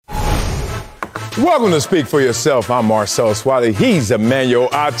Welcome to Speak for Yourself. I'm Marcel Swally. He's Emmanuel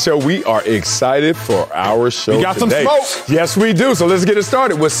Acho. We are excited for our show We got today. some smoke. Yes, we do. So let's get it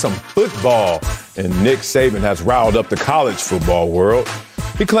started with some football. And Nick Saban has riled up the college football world.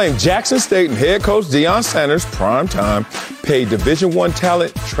 He claimed Jackson State and head coach Deion Sanders, primetime, paid Division I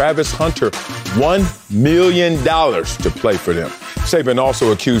talent Travis Hunter $1 million to play for them. Saban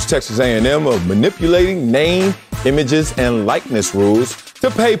also accused Texas A&M of manipulating name, images, and likeness rules to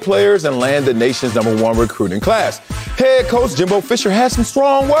pay players and land the nation's #1 recruiting class. Head coach Jimbo Fisher had some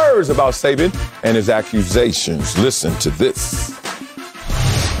strong words about Saban and his accusations. Listen to this.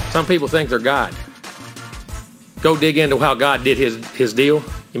 Some people think they're God. Go dig into how God did his deal.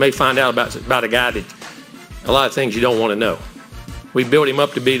 You may find out about a guy that a lot of things you don't want to know. We built him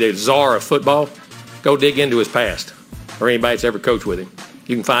up to be the czar of football. Go dig into his past, or anybody that's ever coached with him.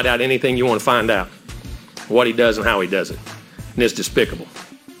 You can find out anything you want to find out, what he does and how he does it. And it's despicable.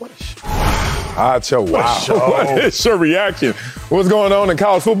 Acho, wow. What is your reaction? What's going on in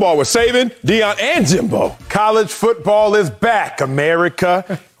college football with Saban, Deion, and Jimbo? College football is back,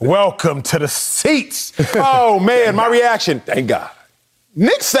 America. Welcome to the seats. Oh, man, my reaction. Thank God.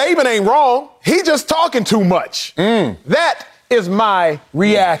 Nick Saban ain't wrong. He just talking too much. That is my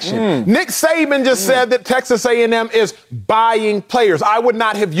reaction. Nick Saban just said that Texas A&M is buying players. I would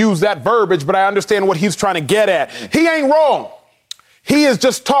not have used that verbiage, but I understand what he's trying to get at. He ain't wrong. He is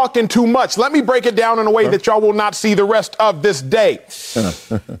just talking too much. Let me break it down in a way that y'all will not see the rest of this day.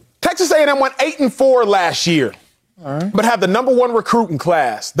 Texas A&M went 8-4 last year, but have the #1 recruiting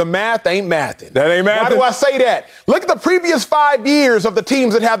class. The math ain't mathing. That ain't mathing? Why do I say that? Look at the previous 5 years of the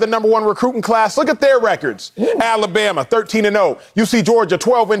teams that have the #1 recruiting class. Look at their records. Alabama, 13-0. You see Georgia,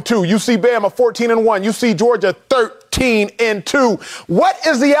 12-2. You see Bama, 14-1. You see Georgia, 13-2. What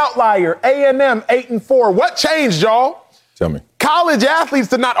is the outlier? A&M, 8-4. What changed, y'all? Tell me. College athletes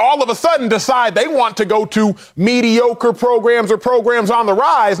did not all of a sudden decide they want to go to mediocre programs or programs on the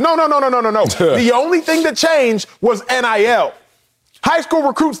rise. No. The only thing that changed was NIL. High school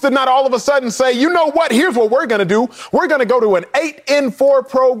recruits did not all of a sudden say, you know what, here's what we're going to do. We're going to go to an 8-4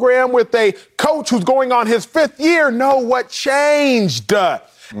 program with a coach who's going on his 5th year. No, what changed?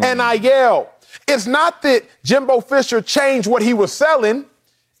 NIL. It's not that Jimbo Fisher changed what he was selling.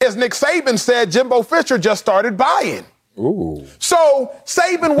 As Nick Saban said, Jimbo Fisher just started buying. Ooh. So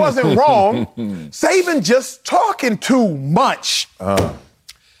Saban wasn't wrong. Saban just talking too much.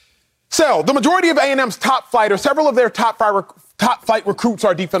 So the majority of A&M's top flight, or several of their top flight recruits,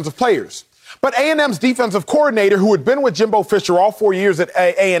 are defensive players. But A&M's defensive coordinator, who had been with Jimbo Fisher all 4 years at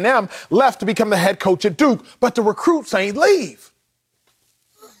A&M, left to become the head coach at Duke. But the recruits ain't leave.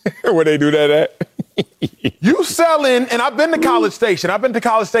 Where they do that at? You selling, and I've been to College Station. I've been to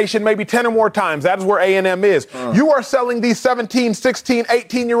College Station maybe 10 or more times. That is where A&M is. You are selling these 17, 16,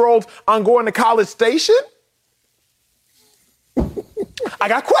 18-year-olds on going to College Station? I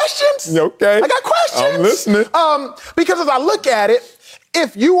got questions. Okay. I got questions. I'm listening. Because as I look at it,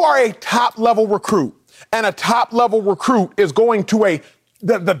 if you are a top-level recruit, and a top-level recruit is going to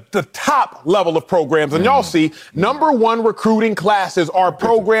the top level of programs. And y'all see, #1 recruiting classes are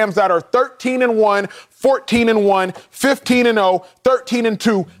programs that are 13-1, 14-1, 15-0,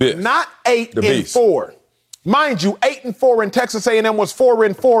 13-2, not 8-4. Mind you, 8-4 in Texas A&M was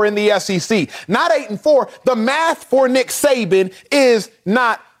 4-4 in the SEC. Not 8-4. The math for Nick Saban is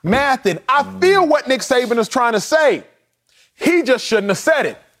not mathing. I feel what Nick Saban is trying to say. He just shouldn't have said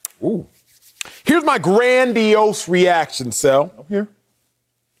it. Ooh. Here's my grandiose reaction, Sel. I'm here.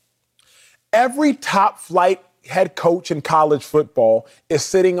 Every top flight head coach in college football is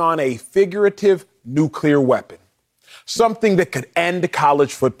sitting on a figurative nuclear weapon, something that could end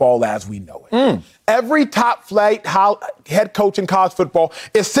college football as we know it. Every top flight head coach in college football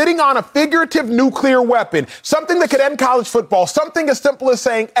is sitting on a figurative nuclear weapon, something that could end college football, something as simple as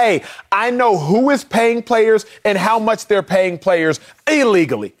saying, hey, I know who is paying players and how much they're paying players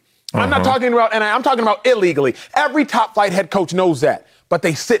illegally. I'm not talking about, and I'm talking about illegally. Every top flight head coach knows that. But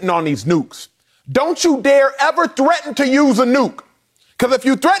they sitting on these nukes. Don't you dare ever threaten to use a nuke. Because if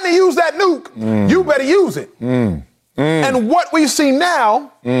you threaten to use that nuke, you better use it. And what we see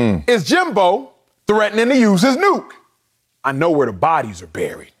now is Jimbo threatening to use his nuke. I know where the bodies are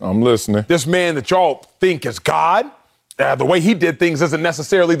buried. I'm listening. This man that y'all think is God, the way he did things isn't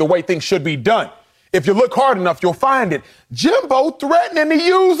necessarily the way things should be done. If you look hard enough, you'll find it. Jimbo threatening to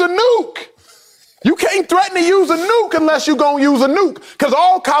use a nuke. You can't threaten to use a nuke unless you're going to use a nuke, because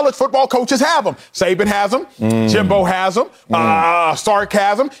all college football coaches have them. Saban has them. Jimbo has them. Sark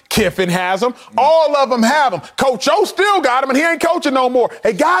has them. Kiffin has them. All of them have them. Coach O still got them, and he ain't coaching no more.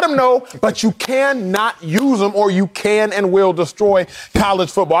 They got them, no, but you cannot use them or you can and will destroy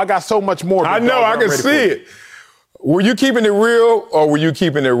college football. I got so much more. I know. I can see it. Were you keeping it real or were you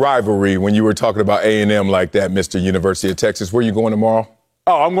keeping it rivalry when you were talking about A&M like that, Mr. University of Texas? Where you going tomorrow?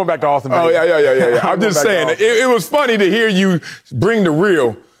 Oh, I'm going back to Austin. Oh, yeah. I'm just saying, it was funny to hear you bring the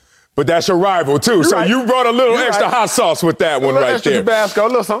real, but that's your rival, too. You're so right. you brought a little extra hot sauce with that one right there. Tabasco, a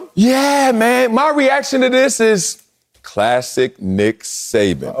little something. Yeah, man. My reaction to this is classic Nick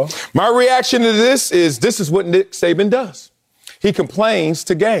Saban. Uh-oh. My reaction to this is what Nick Saban does. He complains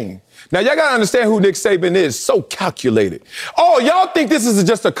to gain. Now, y'all got to understand who Nick Saban is. So calculated. Oh, y'all think this is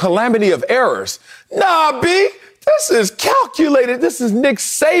just a calamity of errors. Nah, B. This is calculated. This is Nick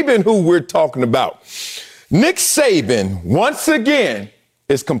Saban who we're talking about. Nick Saban, once again,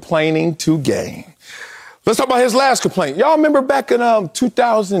 is complaining to gain. Let's talk about his last complaint. Y'all remember back in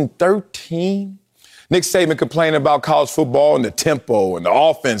 2013? Nick Saban complaining about college football and the tempo and the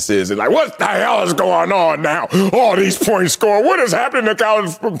offenses. And like, what the hell is going on now? All these points scored. What is happening to college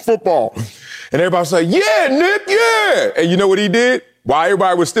football? And everybody's like, yeah, Nick, yeah. And you know what he did? While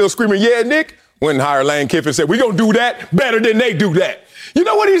everybody was still screaming, yeah, Nick, went and hired Lane Kiffin and said, we're going to do that better than they do that. You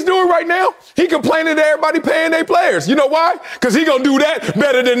know what he's doing right now? He complaining to everybody paying their players. You know why? Because he going to do that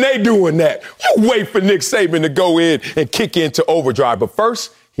better than they doing that. You wait for Nick Saban to go in and kick into overdrive. But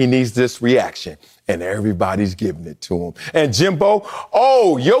first, he needs this reaction. And everybody's giving it to him. And Jimbo,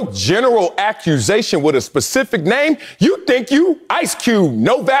 your general accusation with a specific name, you think you Ice Cube,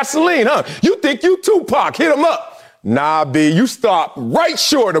 no Vaseline, huh? You think you Tupac, hit him up. Nah, B, you stop right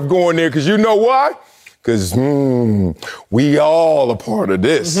short of going there, because you know why? Because we all a part of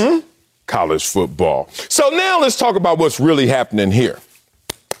this college football. So now let's talk about what's really happening here,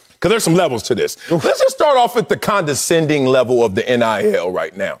 because there's some levels to this. Let's just start off at the condescending level of the NIL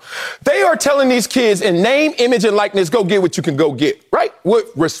right now. They are telling these kids in name, image, and likeness, go get what you can go get, right? With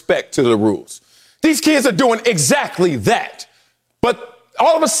respect to the rules. These kids are doing exactly that. But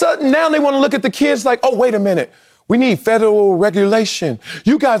all of a sudden now they want to look at the kids like, oh, wait a minute. We need federal regulation.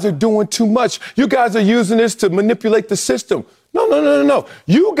 You guys are doing too much. You guys are using this to manipulate the system. No.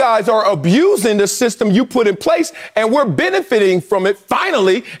 You guys are abusing the system you put in place, and we're benefiting from it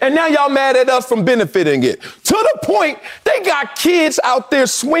finally, and now y'all mad at us from benefiting it. To the point, they got kids out there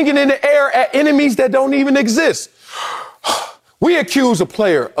swinging in the air at enemies that don't even exist. We accuse a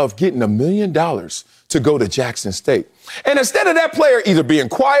player of getting $1 million to go to Jackson State. And instead of that player either being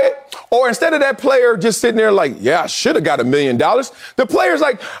quiet or instead of that player just sitting there like, yeah, I should have got $1 million, the player's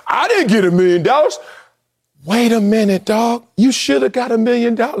like, I didn't get $1 million. Wait a minute, dog. You should have got $1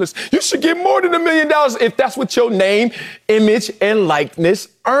 million. You should get more than $1 million if that's what your name, image, and likeness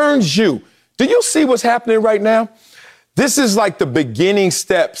earns you. Do you see what's happening right now? This is like the beginning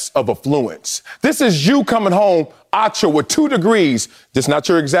steps of affluence. This is you coming home, Acho, with 2 degrees. This is not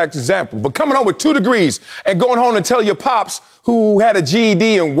your exact example, but coming home with 2 degrees and going home and tell your pops who had a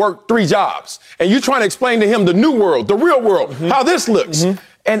GED and worked 3 jobs. And you trying to explain to him the new world, the real world, how this looks.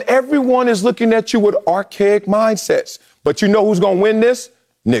 And everyone is looking at you with archaic mindsets. But you know who's going to win this?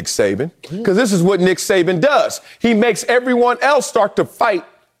 Nick Saban. Because this is what Nick Saban does. He makes everyone else start to fight,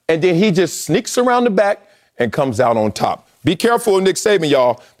 and then he just sneaks around the back and comes out on top. Be careful of Nick Saban,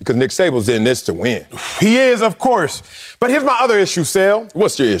 y'all, because Nick Saban's in this to win. He is, of course. But here's my other issue, Sal.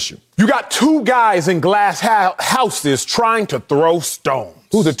 What's your issue? You got 2 guys in glass houses trying to throw stones.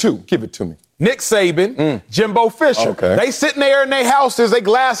 Who's the 2? Give it to me. Nick Saban, Jimbo Fisher. Okay. They sitting there in their houses, they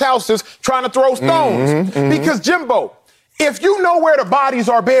glass houses, trying to throw stones. Because, Jimbo, if you know where the bodies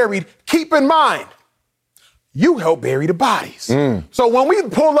are buried, keep in mind, you help bury the bodies. So when we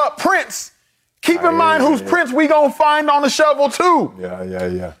pull up prints, keep in mind whose prints we gonna find on the shovel, too.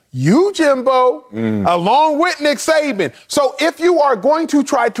 Yeah. You, Jimbo, along with Nick Saban. So if you are going to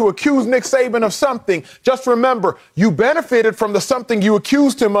try to accuse Nick Saban of something, just remember, you benefited from the something you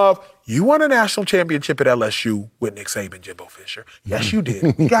accused him of. You won a national championship at LSU with Nick Saban, Jimbo Fisher. Yes, you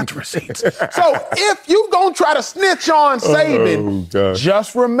did. We got the receipts. So if you gonna try to snitch on Saban,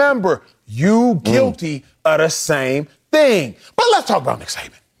 just remember, you guilty of the same thing. But let's talk about Nick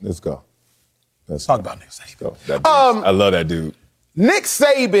Saban. Let's go. Let's talk about Nick Saban. That I love that dude. Nick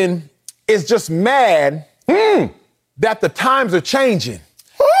Saban is just mad that the times are changing.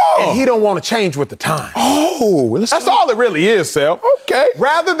 And he don't want to change with the times. That's all it really is, Sal. Okay.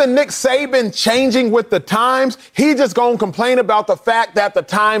 Rather than Nick Saban changing with the times, he just gonna complain about the fact that the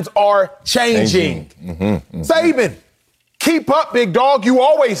times are changing. Saban, keep up, big dog. You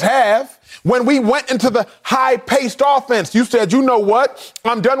always have. When we went into the high-paced offense, you said, you know what?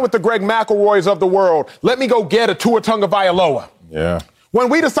 I'm done with the Greg McElroys of the world. Let me go get a Tua Tagovailoa. Yeah. When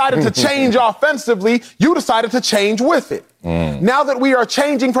we decided to change offensively, you decided to change with it. Now that we are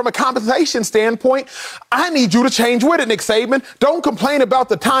changing from a compensation standpoint, I need you to change with it, Nick Saban. Don't complain about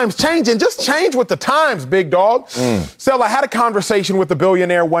the times changing. Just change with the times, big dog. Sel, I had a conversation with a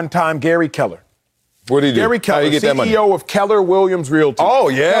billionaire one time, Gary Keller. What did he do? Gary Keller, CEO of Keller Williams Realty. Oh,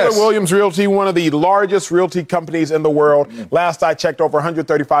 yes. Keller Williams Realty, one of the largest realty companies in the world. Last I checked, over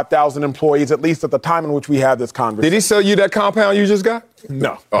 135,000 employees, at least at the time in which we had this conversation. Did he sell you that compound you just got?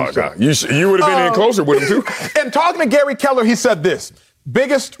 No. Oh, God. You would have been in closer with him, too. And talking to Gary Keller, he said this.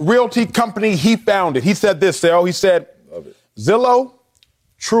 Biggest realty company he founded. He said this, Sal. He said, Zillow,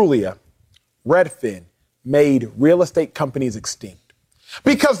 Trulia, Redfin made real estate companies extinct.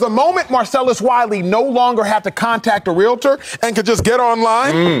 Because the moment Marcellus Wiley no longer had to contact a realtor and could just get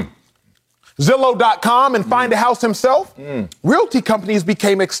online, Zillow.com, and find a house himself, realty companies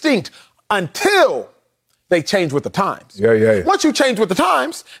became extinct until they changed with the times. Yeah. Once you change with the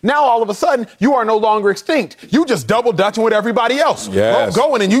times, now all of a sudden you are no longer extinct. You just double dutching with everybody else. Yes.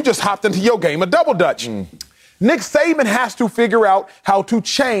 Going and you just hopped into your game of double dutch. Nick Saban has to figure out how to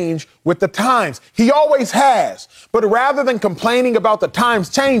change with the times. He always has. But rather than complaining about the times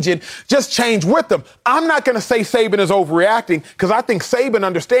changing, just change with them. I'm not going to say Saban is overreacting because I think Saban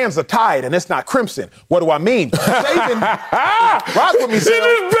understands the tide and it's not crimson. What do I mean? Saban, rock with me, Sam.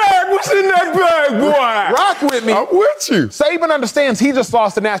 In his bag. What's in that bag, boy? Rock with me. I'm with you. Saban understands he just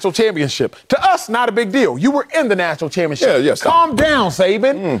lost the national championship. To us, not a big deal. You were in the national championship. Yeah. Calm down,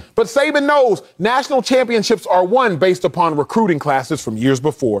 Saban. But Saban knows national championships are won based upon recruiting classes from years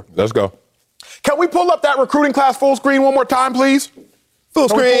before. Let's go. Can we pull up that recruiting class full screen one more time, please? Full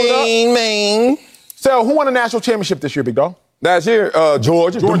screen, man. Sal, who won the national championship this year, big dog? Last year,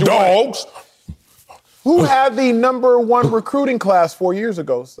 Georgia. Dogs. Who had the number one recruiting class 4 years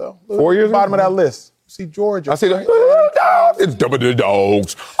ago, Sal? 4 years ago? Bottom of that list. See Georgia. I see that. It's double the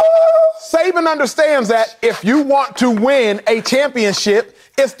dogs. Saban understands that if you want to win a championship,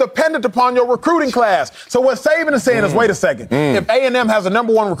 it's dependent upon your recruiting class. So what Saban is saying is, wait a second. If A&M has a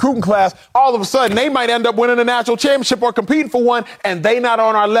number one recruiting class, all of a sudden they might end up winning a national championship or competing for one, and they not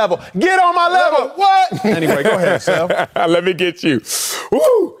on our level. Get on my level. What? Anyway, go ahead, Sal. Let me get you.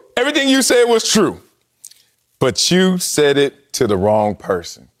 Woo! Everything you said was true, but you said it to the wrong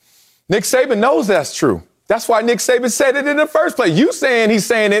person. Nick Saban knows that's true. That's why Nick Saban said it in the first place. You saying he's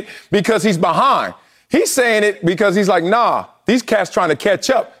saying it because he's behind. He's saying it because he's like, nah, these cats trying to catch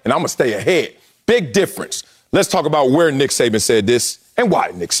up, and I'm going to stay ahead. Big difference. Let's talk about where Nick Saban said this and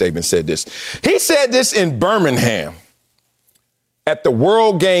why Nick Saban said this. He said this in Birmingham at the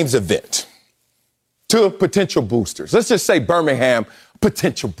World Games event to potential boosters. Let's just say Birmingham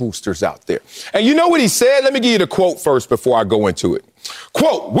potential boosters out there. And you know what he said? Let me give you the quote first before I go into it.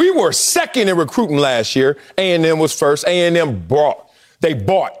 Quote, we were second in recruiting last year. A&M was first. A&M They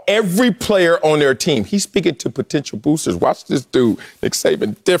bought every player on their team. He's speaking to potential boosters. Watch this dude, Nick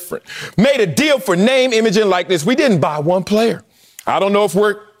Saban, different. Made a deal for name, image, and likeness. We didn't buy one player. I don't know if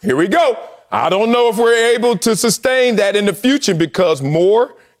here we go. I don't know if we're able to sustain that in the future because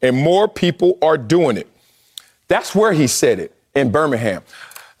more and more people are doing it. That's where he said it, in Birmingham.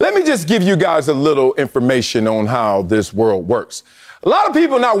 Let me just give you guys a little information on how this world works. A lot of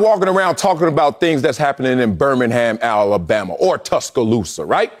people are not walking around talking about things that's happening in Birmingham, Alabama, or Tuscaloosa,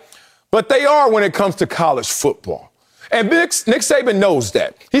 right? But they are when it comes to college football. And Nick Saban knows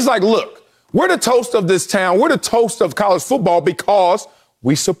that. He's like, look, we're the toast of this town. We're the toast of college football because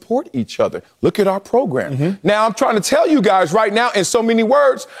we support each other. Look at our program. Now, I'm trying to tell you guys right now in so many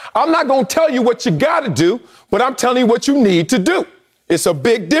words, I'm not going to tell you what you got to do, but I'm telling you what you need to do. It's a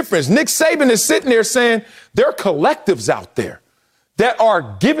big difference. Nick Saban is sitting there saying there are collectives out there that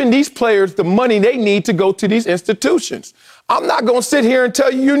are giving these players the money they need to go to these institutions. I'm not going to sit here and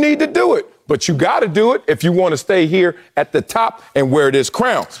tell you you need to do it, but you got to do it if you want to stay here at the top and wear this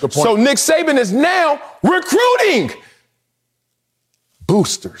crown. So Nick Saban is now recruiting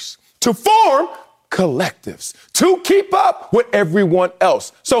boosters to form collectives to keep up with everyone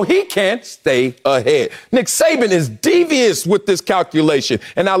else so he can stay ahead. Nick Saban is devious with this calculation,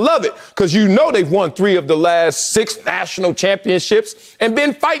 and I love it because you know they've won 3 of the last 6 national championships and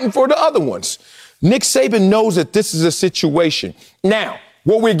been fighting for the other ones. Nick Saban knows that this is a situation. Now,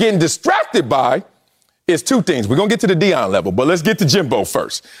 what we're getting distracted by is 2 things. We're going to get to the Deion level, but let's get to Jimbo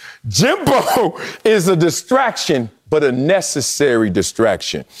first. Jimbo is a distraction, but a necessary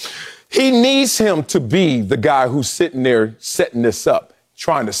distraction. He needs him to be the guy who's sitting there setting this up,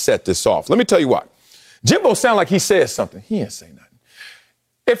 trying to set this off. Let me tell you what. Jimbo sound like he said something. He ain't say nothing.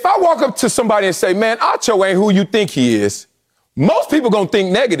 If I walk up to somebody and say, man, Acho ain't who you think he is, most people gonna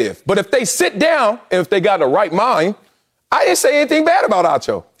think negative. But if they sit down and if they got the right mind, I didn't say anything bad about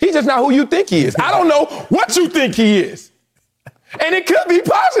Acho. He's just not who you think he is. I don't know what you think he is. And it could be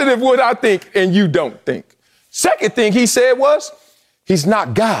positive what I think and you don't think. Second thing he said was, he's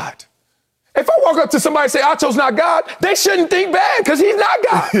not God. If I walk up to somebody and say, Acho's not God, they shouldn't think bad because he's not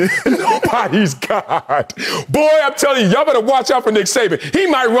God. Nobody's God. Boy, I'm telling you, y'all better watch out for Nick Saban. He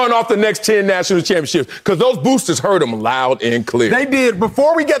might run off the next 10 national championships because those boosters heard him loud and clear. They did.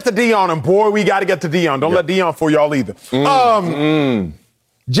 Before we get to Deion, and boy, we got to get to Deion. Don't let Deion fool y'all either.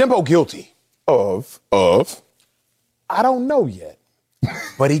 Jimbo guilty. Of? I don't know yet,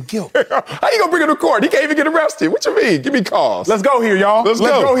 but he guilty. How you gonna bring him to court? He can't even get arrested. What you mean? Give me cause. Let's go here, y'all. Let's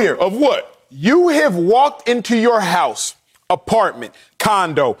go here. Of what? You have walked into your house, apartment,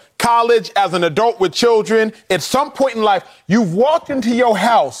 condo, college, as an adult with children. At some point in life, you've walked into your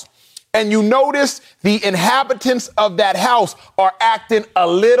house and you notice the inhabitants of that house are acting a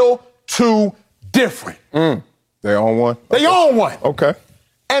little too different. They own one? They own one. Okay.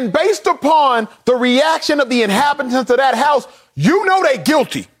 And based upon the reaction of the inhabitants of that house, you know they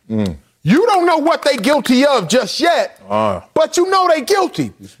guilty. You don't know what they guilty of just yet, but you know they guilty.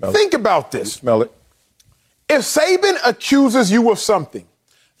 Think about this. Smell it. If Saban accuses you of something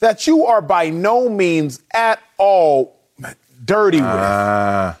that you are by no means at all dirty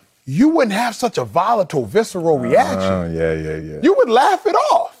with, you wouldn't have such a volatile, visceral reaction. Yeah. You would laugh it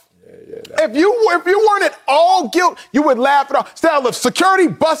off. If you weren't at all guilt, you would laugh it off. Still, if security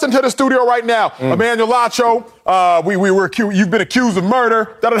busts into the studio right now, Emmanuel Acho, you've been accused of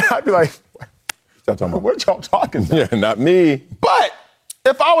murder. I'd be like, what y'all talking about? Yeah, not me. But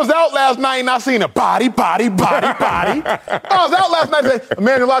if I was out last night and I seen a body, if I was out last night and said,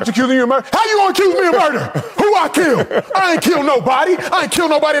 Emmanuel Acho accusing you of murder, how you gonna accuse me of murder? Who I killed? I ain't killed nobody.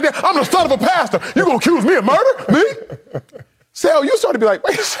 There. I'm the son of a pastor. You gonna accuse me of murder? Me? Sal, you start to be like,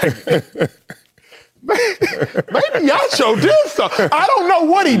 wait a second. Maybe Acho did something. I don't know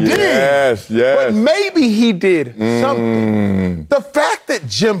what he did. Yes. But maybe he did something. The fact that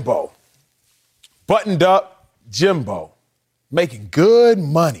Jimbo, buttoned up Jimbo, making good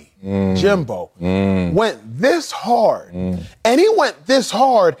money, Jimbo, went this hard. And he went this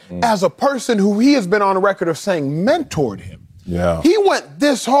hard as a person who he has been on the record of saying mentored him. Yeah. He went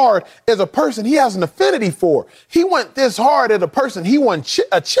this hard as a person he has an affinity for. He went this hard as a person he won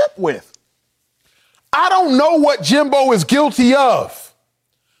a chip with. I don't know what Jimbo is guilty of,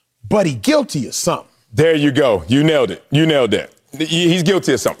 but he guilty of something. There you go. You nailed it. You nailed that. He's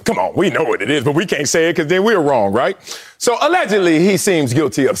guilty of something. Come on, we know what it is, but we can't say it because then we're wrong, right? So allegedly, he seems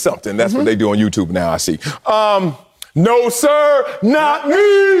guilty of something. That's what they do on YouTube now, I see. No, sir, not me.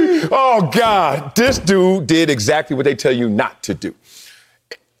 Oh, God. This dude did exactly what they tell you not to do.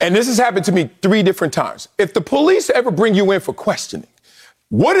 And this has happened to me 3 different times. If the police ever bring you in for questioning,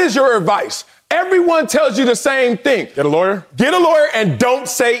 what is your advice? Everyone tells you the same thing. Get a lawyer? Get a lawyer and don't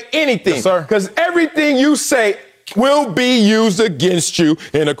say anything. Yes, sir. Because everything you say will be used against you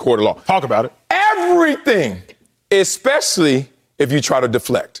in a court of law. Talk about it. Everything, especially if you try to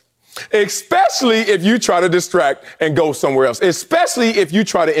deflect. Especially if you try to distract and go somewhere else. Especially if you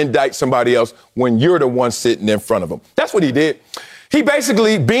try to indict somebody else when you're the one sitting in front of them. That's what he did. He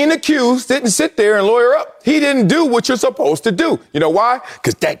basically, being accused, didn't sit there and lawyer up. He didn't do what you're supposed to do. You know why?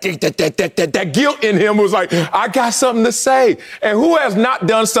 Because that guilt in him was like, I got something to say. And who has not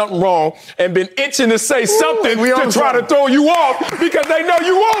done something wrong and been itching to say something to try to throw you off because they know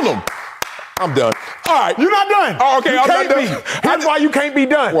you want them? I'm done. All right. You're not done. Oh, okay, I'm not done. That's why you can't be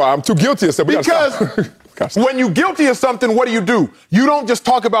done. Well, I'm too guilty of something. Because when you're guilty of something, what do? You don't just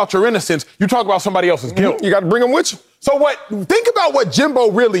talk about your innocence. You talk about somebody else's guilt. You got to bring them with you. So think about what Jimbo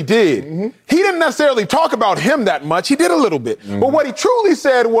really did. He didn't necessarily talk about him that much. He did a little bit. But what he truly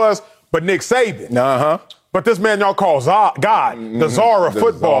said was, but Nick Saban. But this man y'all call God, the czar of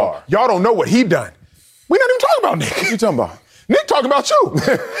football. Y'all don't know what he done. We're not even talking about Nick. What you talking about? Nick talking about you.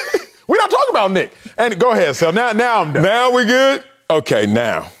 We're not talking about Nick. And go ahead, Sal. Now I'm done. Now we good? Okay,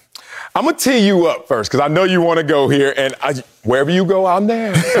 now. I'm going to tee you up first because I know you want to go here. And wherever you go, I'm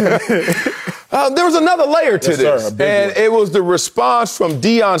there. There was another layer to this. Sir, and it was the response from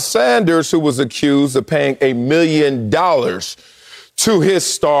Deion Sanders, who was accused of paying $1 million to his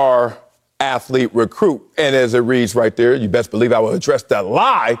star athlete recruit. And as it reads right there, you best believe I will address that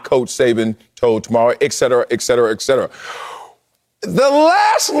lie Coach Saban told tomorrow, et cetera, et cetera, et cetera. The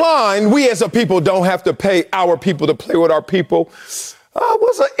last line, we as a people don't have to pay our people to play with our people,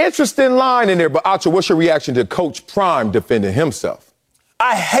 was an interesting line in there. But, Acho, what's your reaction to Coach Prime defending himself?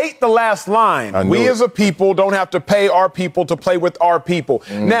 I hate the last line. We as a people don't have to pay our people to play with our people.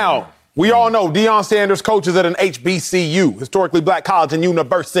 Now, we all know Deion Sanders coaches at an HBCU, historically black college and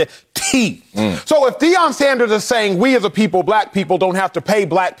university. So if Deion Sanders is saying we as a people, black people, don't have to pay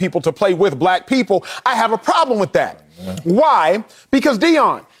black people to play with black people, I have a problem with that. Why? Because,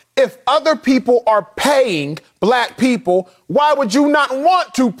 Deion, if other people are paying black people, why would you not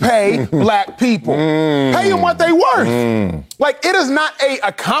want to pay black people? Pay them what they worth. Like, it is not a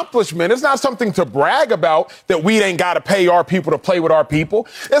accomplishment. It's not something to brag about that we ain't got to pay our people to play with our people.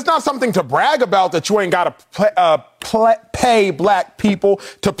 It's not something to brag about that you ain't got to pay black people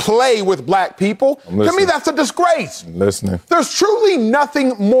to play with black people. To me, that's a disgrace. There's truly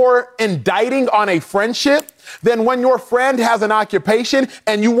nothing more indicting on a friendship than when your friend has an occupation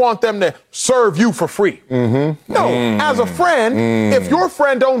and you want them to serve you for free. No, as a friend, if your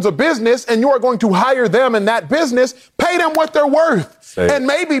friend owns a business and you are going to hire them in that business, pay them what they're worth and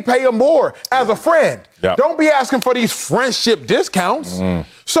maybe pay them more as a friend. Don't be asking for these friendship discounts.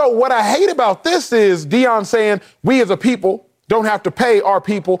 So what I hate about this is Deion saying we as a people don't have to pay our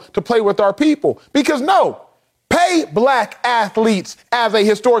people to play with our people. Because no, pay black athletes as a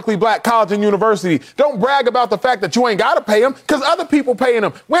historically black college and university. Don't brag about the fact that you ain't got to pay them because other people paying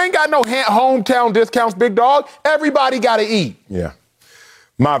them. We ain't got no hometown discounts, big dog. Everybody got to eat.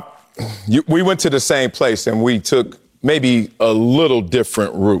 We went to the same place and we took maybe a little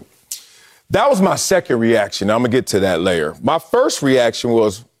different route. That was my second reaction. I'm going to get to that later. My first reaction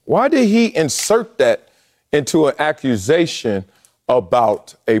was, why did he insert that into an accusation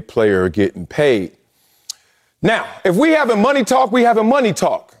about a player getting paid? Now, if we having money talk, we having money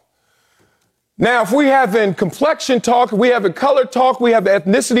talk. Now, if we having complexion talk, we having color talk, we have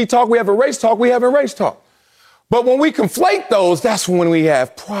ethnicity talk, we have a race talk, we having race talk. But when we conflate those, that's when we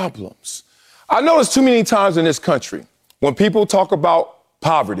have problems. I notice too many times in this country, when people talk about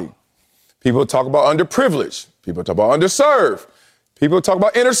poverty, people talk about underprivileged, people talk about underserved, people talk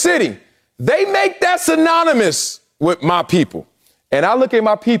about inner city, they make that synonymous with my people. And I look at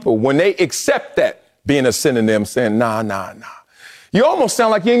my people, when they accept that, being a synonym, saying, nah. You almost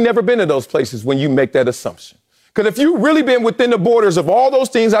sound like you ain't never been to those places when you make that assumption. Because if you've really been within the borders of all those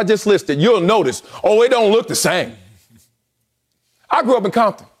things I just listed, you'll notice, it don't look the same. I grew up in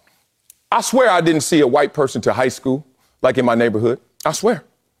Compton. I swear I didn't see a white person to high school, like in my neighborhood. I swear.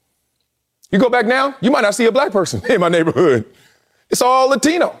 You go back now, you might not see a black person in my neighborhood. It's all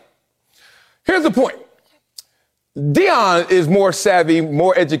Latino. Here's the point. Deion is more savvy,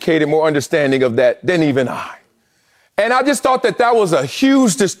 more educated, more understanding of that than even I. And I just thought that was a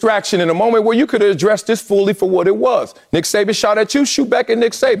huge distraction in a moment where you could have addressed this fully for what it was. Nick Saban shot at you, shoot back at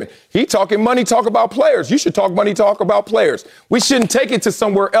Nick Saban. He talking money, talk about players. You should talk money, talk about players. We shouldn't take it to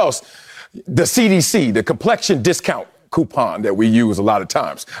somewhere else. The CDC, the complexion discount coupon that we use a lot of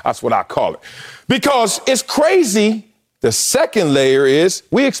times. That's what I call it. Because it's crazy. The second layer is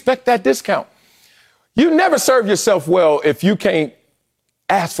we expect that discount. You never serve yourself well if you can't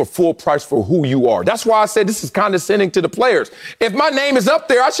ask for full price for who you are. That's why I said this is condescending to the players. If my name is up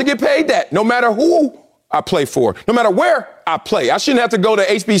there, I should get paid that, no matter who I play for, no matter where I play. I shouldn't have to go to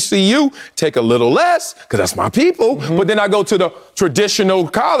HBCU, take a little less, because that's my people, but then I go to the traditional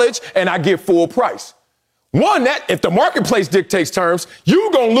college and I get full price. One, that if the marketplace dictates terms,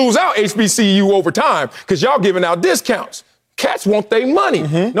 you're going to lose out HBCU over time because y'all giving out discounts. Cats want their money,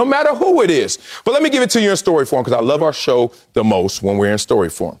 no matter who it is. But let me give it to you in story form because I love our show the most when we're in story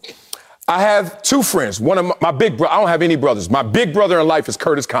form. I have two friends. One of my big brother, I don't have any brothers. My big brother in life is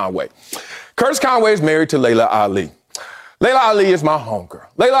Curtis Conway. Curtis Conway is married to Layla Ali. Layla Ali is my homegirl.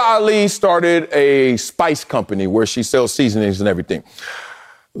 Layla Ali started a spice company where she sells seasonings and everything.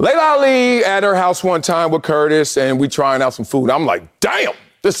 Layla Ali at her house one time with Curtis, and we trying out some food. I'm like, damn,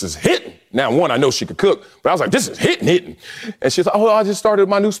 this is hitting. Now, one, I know she could cook, but I was like, this is hitting. And she's like, I just started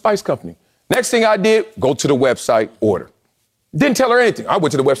my new spice company. Next thing I did, go to the website, order. Didn't tell her anything. I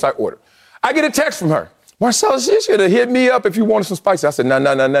went to the website, order. I get a text from her. Marcellus, you should have hit me up if you wanted some spices. I said,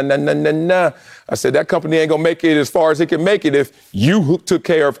 nah. I said, that company ain't gonna make it as far as it can make it if you took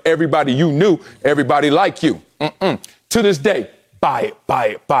care of everybody you knew, everybody like you. To this day, buy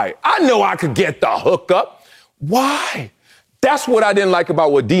it. I know I could get the hookup. Why? That's what I didn't like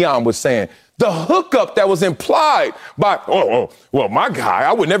about what Deion was saying. The hookup that was implied by, well, my guy,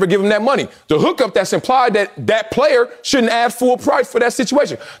 I would never give him that money. The hookup that's implied that player shouldn't ask full price for that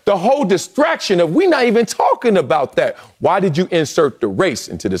situation. The whole distraction of we're not even talking about that. Why did you insert the race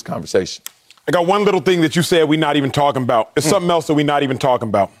into this conversation? I got one little thing that you said we're not even talking about. It's something else that we're not even talking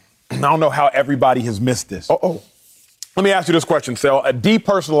about. I don't know how everybody has missed this. Let me ask you this question, Sel.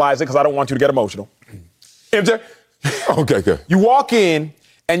 Depersonalize it because I don't want you to get emotional. MJ, Okay, good. You walk in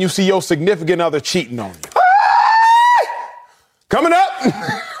and you see your significant other cheating on you. Coming up.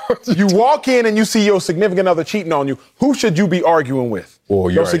 You walk in and you see your significant other cheating on you. Who should you be arguing with?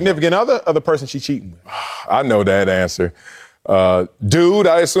 Your significant other or the person she's cheating with? I know that answer. Dude,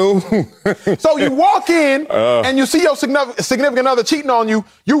 I assume. So you walk in and you see your significant other cheating on you.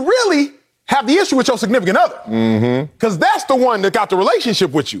 You really have the issue with your significant other. Because that's the one that got the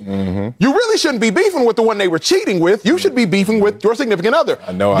relationship with you. You really shouldn't be beefing with the one they were cheating with. You should be beefing with your significant other.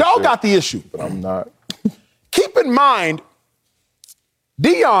 I know. Y'all got the issue. But I'm not. Keep in mind,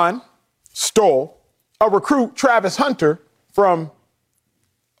 Deion stole a recruit, Travis Hunter, from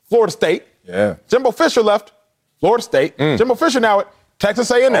Florida State. Yeah. Jimbo Fisher left Florida State. Jimbo Fisher now at Texas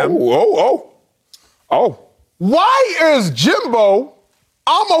A&M. Oh. Why is Jimbo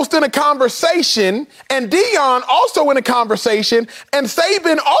almost in a conversation and Deion also in a conversation and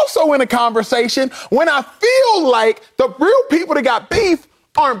Saban also in a conversation when I feel like the real people that got beef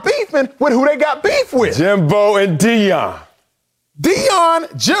aren't beefing with who they got beef with? Jimbo and Deion.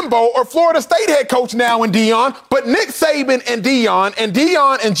 Deion, Jimbo, or Florida State head coach now and Deion, but Nick Saban and Deion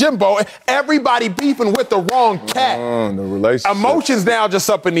and Jimbo, everybody beefing with the wrong cat. The relationship. Emotions now just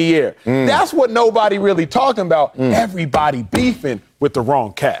up in the air. That's what nobody really talking about. Everybody beefing with the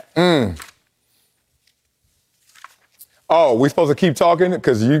wrong cat. Oh, we supposed to keep talking?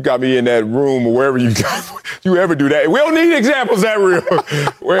 Because you got me in that room or wherever you ever do that. We don't need examples that real.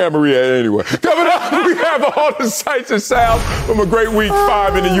 Where Anne Marie at anyway? Coming up, we have all the sights and sounds from a great week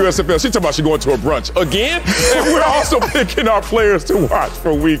 5 in the USFL. She talking about she going to a brunch again. And we're also picking our players to watch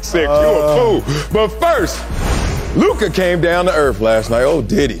for week 6. You a fool. But first, Luka came down to earth last night. Oh,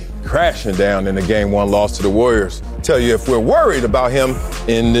 did he? Crashing down in the Game 1 loss to the Warriors. Tell you if we're worried about him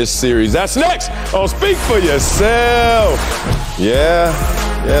in this series. That's next on Speak for Yourself. Yeah,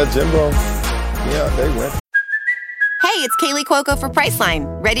 Jimbo. Yeah, they win. Hey, it's Kaylee Cuoco for Priceline.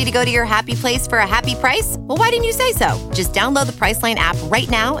 Ready to go to your happy place for a happy price? Well, why didn't you say so? Just download the Priceline app right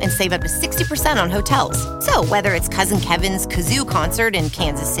now and save up to 60% on hotels. So whether it's Cousin Kevin's Kazoo Concert in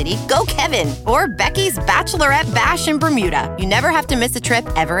Kansas City, go Kevin, or Becky's Bachelorette Bash in Bermuda, you never have to miss a trip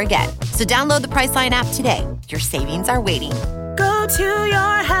ever again. So download the Priceline app today. Your savings are waiting. Go to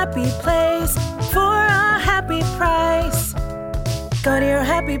your happy place for a happy price. Go to your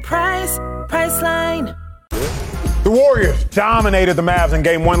happy price, Priceline. The Warriors dominated the Mavs in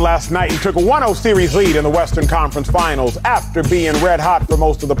Game 1 last night and took a 1-0 series lead in the Western Conference Finals after being red hot for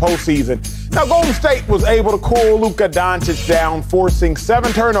most of the postseason. Now, Golden State was able to cool Luka Doncic down, forcing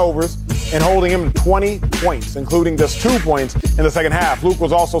 7 turnovers and holding him to 20 points, including just 2 points in the second half. Luka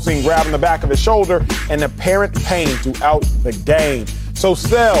was also seen grabbing the back of his shoulder and apparent pain throughout the game. So,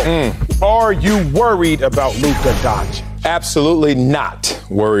 Sel, are you worried about Luka Doncic? Absolutely not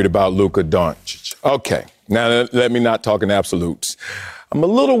worried about Luka Doncic. Okay. Now, let me not talk in absolutes. I'm a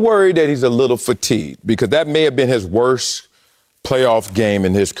little worried that he's a little fatigued because that may have been his worst playoff game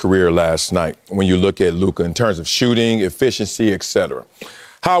in his career last night when you look at Luka in terms of shooting, efficiency, etc.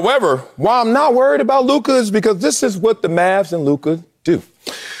 However, why I'm not worried about Luka is because this is what the Mavs and Luka do.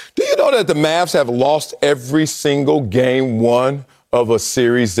 Do you know that the Mavs have lost every single Game 1 of a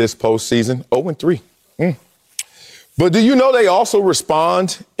series this postseason? 0-3. But do you know they also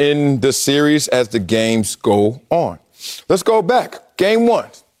respond in the series as the games go on? Let's go back. Game 1.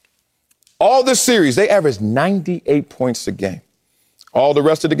 All this series, they averaged 98 points a game. All the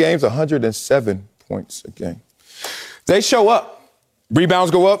rest of the games, 107 points a game. They show up.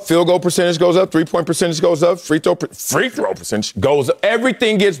 Rebounds go up, field goal percentage goes up, three-point percentage goes up, free throw percentage goes up.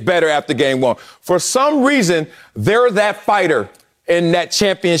 Everything gets better after Game 1. For some reason, they're that fighter in that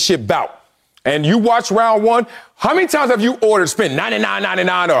championship bout. And you watch round 1, how many times have you spent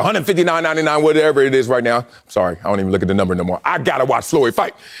 $99.99 or $159.99, whatever it is right now? I'm sorry, I don't even look at the number no more. I got to watch Floyd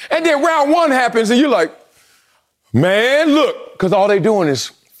fight. And then round 1 happens and you're like, man, look, because all they doing is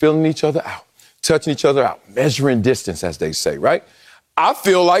filling each other out, touching each other out, measuring distance, as they say, right? I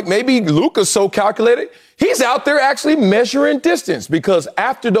feel like maybe Luka's so calculated, he's out there actually measuring distance because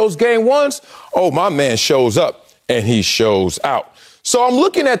after those Game 1s, my man shows up and he shows out. So I'm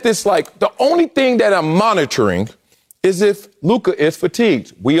looking at this like the only thing that I'm monitoring is if Luka is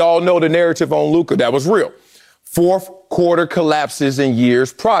fatigued. We all know the narrative on Luka. That was real. Fourth quarter collapses in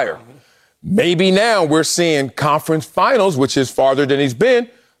years prior. Maybe now we're seeing conference finals, which is farther than he's been,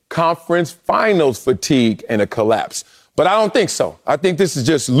 conference finals fatigue and a collapse. But But I don't think so. I think this is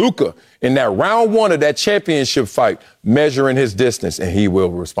just Luka in that round one of that championship fight measuring his distance, and he will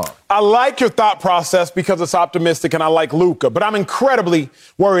respond. I like your thought process because it's optimistic, and I like Luka. But I'm incredibly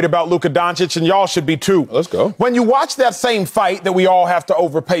worried about Luka Doncic, and y'all should be too. Let's go. When you watch that same fight that we all have to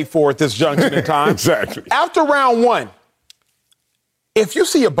overpay for at this junction in time. Exactly. After round one, if you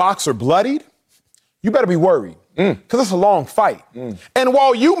see a boxer bloodied, you better be worried. Because it's a long fight. And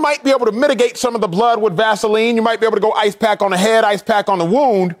while you might be able to mitigate some of the blood with Vaseline, you might be able to go ice pack on the head, ice pack on the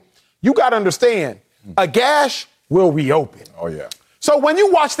wound, you got to understand, a gash will reopen. Oh, yeah. So when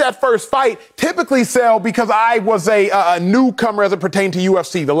you watch that first fight, typically, Sel, because I was a newcomer as it pertained to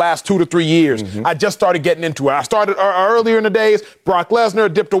UFC the last 2 to 3 years, I just started getting into it. I started earlier in the days. Brock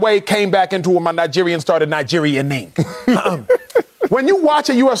Lesnar dipped away, came back into it. My Nigerian started Nigerianing. When you watch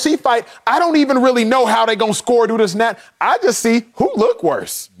a UFC fight, I don't even really know how they going to score, do this and that. I just see who look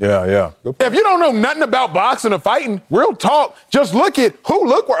worse. Yeah. If you don't know nothing about boxing or fighting, real talk, just look at who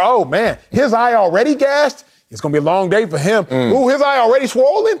look worse. Oh, man, his eye already gassed. It's going to be a long day for him. Ooh, his eye already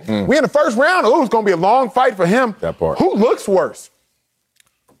swollen. We in the first round. Ooh, it's going to be a long fight for him. That part. Who looks worse?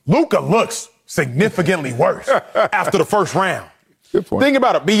 Luka looks significantly worse after the first round. Good point. Think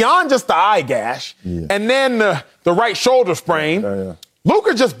about it. Beyond just the eye gash and then the right shoulder sprain,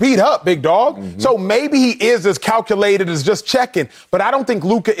 Luka just beat up, big dog. So maybe he is as calculated as just checking, but I don't think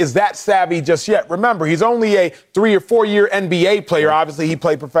Luka is that savvy just yet. Remember, he's only a 3 or 4 year NBA player. Obviously, he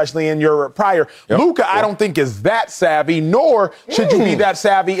played professionally in Europe prior. Luka, I don't think is that savvy, nor should you be that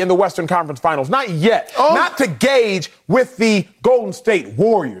savvy in the Western Conference Finals. Not yet. Not to gauge with the Golden State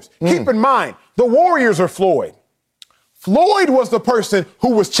Warriors. Keep in mind, the Warriors are Floyd. Floyd was the person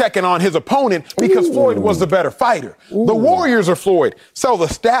who was checking on his opponent because Floyd was the better fighter. The Warriors are Floyd. So the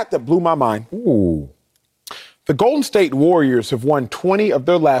stat that blew my mind, the Golden State Warriors have won 20 of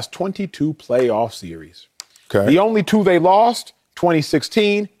their last 22 playoff series. Okay. The only 2 they lost,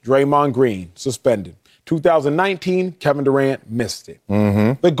 2016, Draymond Green, suspended. 2019, Kevin Durant missed it.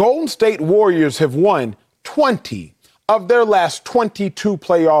 The Golden State Warriors have won 20 of their last 22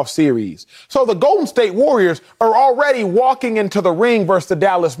 playoff series. So the Golden State Warriors are already walking into the ring versus the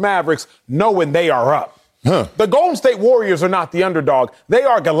Dallas Mavericks knowing they are up. The Golden State Warriors are not the underdog. They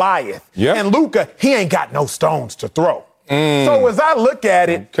are Goliath. And Luka, he ain't got no stones to throw. So as I look at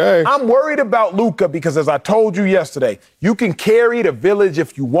it, I'm worried about Luka because, as I told you yesterday, you can carry the village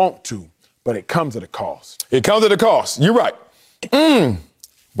if you want to, but it comes at a cost. It comes at a cost. You're right.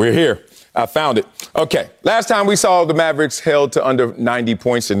 We're here. I found it. Okay. Last time we saw the Mavericks held to under 90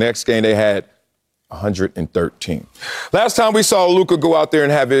 points. The next game they had 113. Last time we saw Luka go out there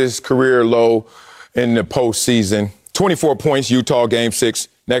and have his career low in the postseason. 24 points, Utah game 6.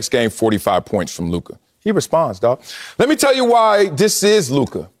 Next game, 45 points from Luka. He responds, dog. Let me tell you why this is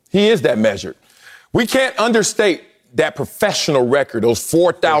Luka. He is that measured. We can't understate that professional record, those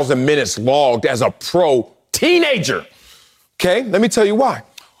 4,000 minutes logged as a pro teenager. Okay? Let me tell you why.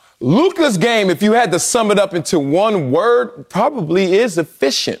 Luka's game, if you had to sum it up into one word, probably is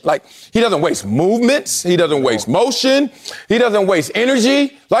efficient. Like, he doesn't waste movements. He doesn't waste motion. He doesn't waste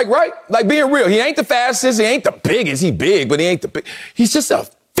energy. Like, right? Like, being real. He ain't the fastest. He ain't the biggest. He big, but he ain't the big. He's just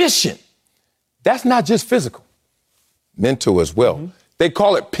efficient. That's not just physical. Mental as well. They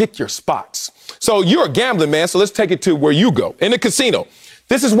call it pick your spots. So you're a gambling man, so let's take it to where you go. In the casino.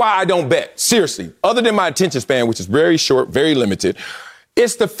 This is why I don't bet. Seriously. Other than my attention span, which is very short, very limited.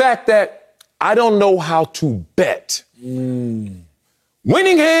 It's the fact that I don't know how to bet. Winning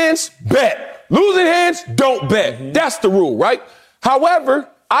hands, bet. Losing hands, don't bet. That's the rule, right? However,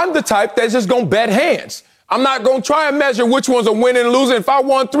 I'm the type that's just going to bet hands. I'm not going to try and measure which ones are winning and losing. If I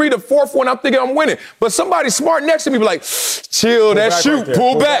won 3, the 4th one, I'm thinking I'm winning. But somebody smart next to me be like, chill, that shoot, right,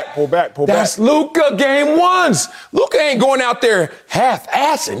 pull back. Pull back. That's Luka game ones. Luka ain't going out there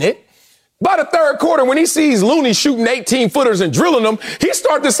half-assing it. By the third quarter, when he sees Looney shooting 18-footers and drilling them, he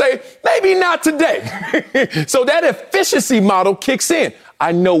starts to say, maybe not today. So that efficiency model kicks in.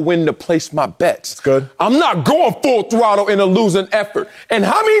 I know when to place my bets. That's good. I'm not going full throttle in a losing effort. And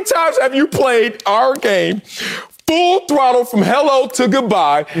how many times have you played our game full throttle from hello to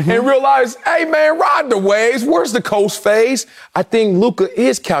goodbye and realize, hey, man, ride the waves. Where's the coast phase? I think Luka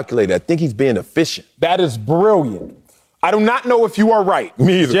is calculated. I think he's being efficient. That is brilliant. I do not know if you are right.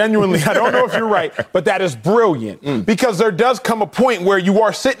 Me either. Genuinely, I don't know if you're right, but that is brilliant because there does come a point where you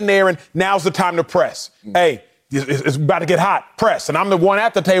are sitting there and now's the time to press. Hey, it's about to get hot. Press. And I'm the one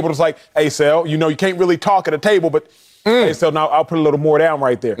at the table that's like, hey, Sel, you know, you can't really talk at a table, but hey, Sel, now I'll put a little more down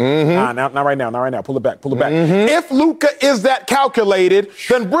right there. Nah, not right now. Pull it back. If Luka is that calculated,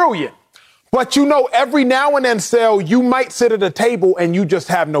 then brilliant. But you know, every now and then, Sel, you might sit at a table and you just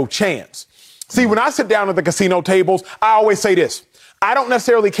have no chance. See, when I sit down at the casino tables, I always say this. I don't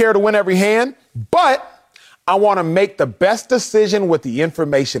necessarily care to win every hand, but I want to make the best decision with the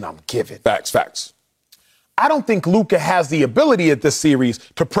information I'm given. Facts. I don't think Luka has the ability at this series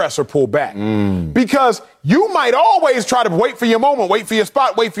to press or pull back. Because you might always try to wait for your moment, wait for your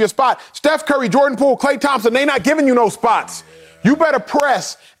spot. Steph Curry, Jordan Poole, Klay Thompson, they not giving you no spots. You better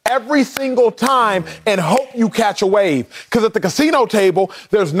press every single time and hope you catch a wave. Because at the casino table,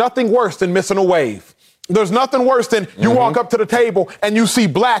 there's nothing worse than missing a wave. There's nothing worse than you walk up to the table and you see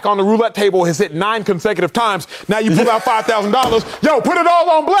black on the roulette table has hit 9 consecutive times. Now you pull out $5,000. Yo, put it all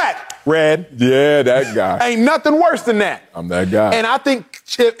on black. Red. Yeah, that guy. Ain't nothing worse than that. I'm that guy. And I think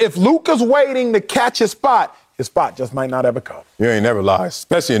if Luka's waiting to catch his spot just might not ever come. You ain't never lie.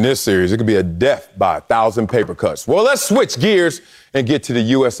 Especially in this series, it could be a death by 1,000 paper cuts. Well, let's switch gears and get to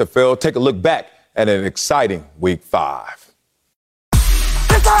the USFL. Take a look back at an exciting Week 5.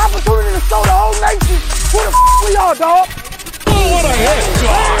 It's our opportunity to show the whole nation who the we are, dog. Oh, what a hit.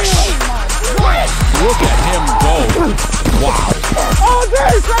 Gosh. Look at him go. Wow. All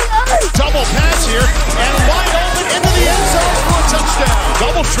day, straight. Double pass here and wide open into the end zone for a touchdown.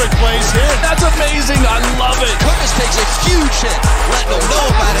 Double trick plays here. That's amazing. I love it. Curtis takes a huge hit. Let them know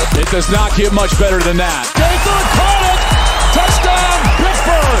about it. It does not get much better than that. Gaither caught it. Touchdown,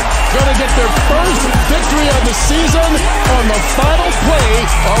 Pittsburgh. Going to get their first victory of the season on the final play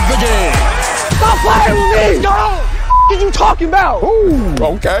of the game. Stop playing with me. Go. What are you talking about?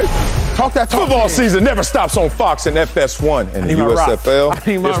 Ooh, okay. Talk football season never stops on Fox and FS1 and the USFL.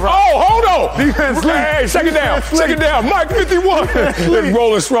 Oh, hold on! Defense lead. Hey, second down. Mike 51 is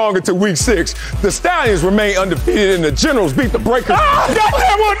rolling strong into Week 6. The Stallions remain undefeated and the Generals beat the Breakers.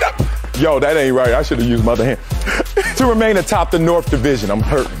 Yo, that ain't right. I should have used my other hand. To remain atop the North Division, I'm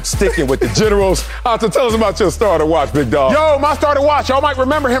hurting. Sticking with the Generals. So tell us about your starter watch, big dog. Yo, my starter watch. Y'all might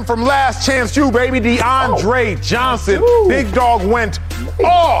remember him from Last Chance U, baby. DeAndre Johnson. Big dog went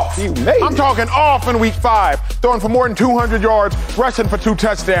off. I'm talking off in Week 5. Throwing for more than 200 yards, rushing for 2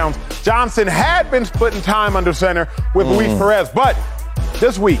 touchdowns. Johnson had been splitting time under center with Luis Perez, but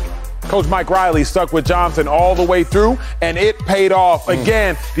this week, Coach Mike Riley stuck with Johnson all the way through, and it paid off.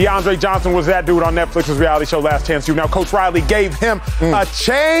 Again, DeAndre Johnson was that dude on Netflix's reality show Last Chance U. Now, Coach Riley gave him a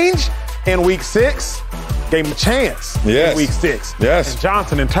change in Week 6. Gave him a chance in Week 6. Yes. And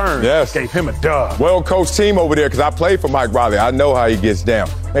Johnson, in turn, gave him a dub. Well-coached team over there, because I played for Mike Riley. I know how he gets down.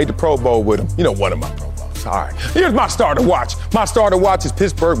 Made the Pro Bowl with him. You know, one of my Pro Bowls. All right. Here's my starter watch. My starter watch is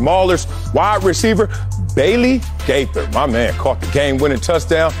Pittsburgh Maulers wide receiver Bailey Gaither. My man caught the game-winning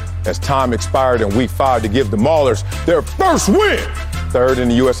touchdown as time expired in Week 5 to give the Maulers their first win. 3rd in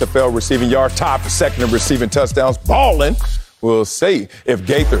the USFL receiving yard, tied for 2nd in receiving touchdowns. Ballin'. We'll see if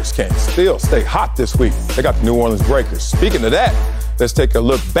Gaithers can still stay hot this week. They got the New Orleans Breakers. Speaking of that, let's take a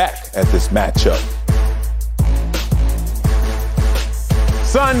look back at this matchup.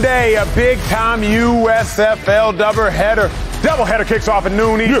 Sunday, a big-time USFL doubleheader. Doubleheader kicks off at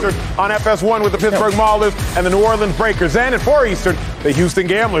noon Eastern on FS1 with the Pittsburgh Maulers and the New Orleans Breakers. And at 4 Eastern, the Houston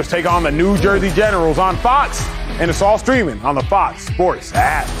Gamblers take on the New Jersey Generals on Fox. And it's all streaming on the Fox Sports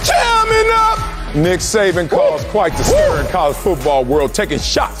app. Jamming up! Nick Saban caused quite the stir in college football world, taking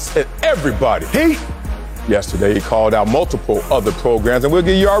shots at everybody. Yesterday, he called out multiple other programs, and we'll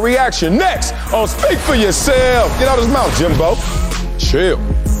give you our reaction next on Speak for Yourself. Get out of his mouth, Jimbo. Chill.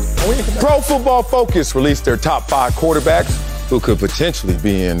 Pro Football Focus released their top 5 quarterbacks who could potentially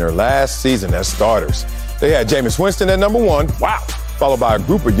be in their last season as starters. They had Jameis Winston at number 1. Wow. Followed by a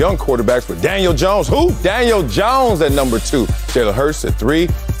group of young quarterbacks with Daniel Jones. Who? Daniel Jones at number 2. Jalen Hurts at 3.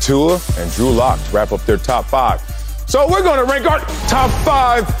 Tua and Drew Lock to wrap up their top 5. So we're going to rank our top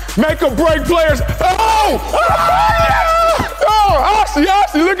 5 make-or-break players. Aussie,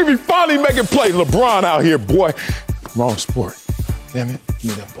 look at me finally making plays. LeBron out here, boy. Wrong sport. Damn it.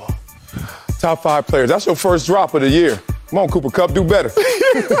 Give me that ball. Top 5 players. That's your first drop of the year. Come on, Cooper Kupp, do better.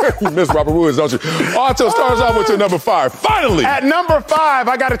 You miss Robert Woods, don't you? Arto starts off with your number 5. Finally! At number 5,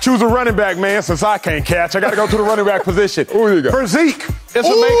 I got to choose a running back, man, since I can't catch. I got to go to the running back position. Who you got? For Zeke, it's a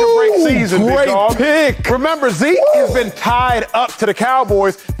make-or-break season, big dog. Great pick. Remember, Zeke has been tied up to the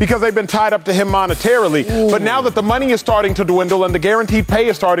Cowboys because they've been tied up to him monetarily. But now that the money is starting to dwindle and the guaranteed pay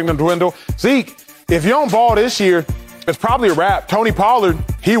is starting to dwindle, Zeke, if you don't ball this year, it's probably a wrap. Tony Pollard,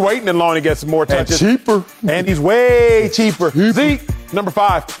 he waiting in line to get some more touches. Cheaper. And he's way cheaper. Zeke, number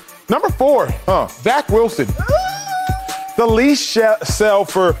 5. Number 4, Zach Wilson. The leash sell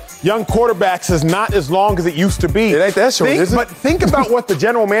for young quarterbacks is not as long as it used to be. It ain't that short, is it? But think about what the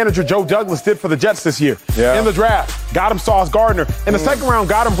general manager, Joe Douglas, did for the Jets this year. Yeah. In the draft, got him Sauce Gardner. In the second round,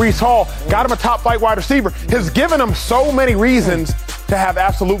 got him Breece Hall. Got him a top-flight wide receiver. Has given him so many reasons to have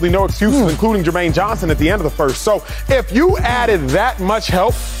absolutely no excuses, including Jermaine Johnson at the end of the first. So if you added that much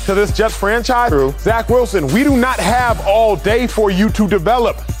help to this Jets franchise, Zach Wilson, we do not have all day for you to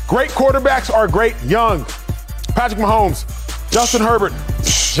develop. Great quarterbacks are great young. Patrick Mahomes, Justin Herbert,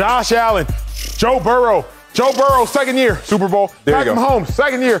 Josh Allen, Joe Burrow. Joe Burrow, second year, Super Bowl. Patrick Mahomes,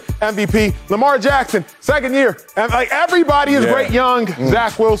 second year, MVP. Lamar Jackson, second year. And like everybody is great young.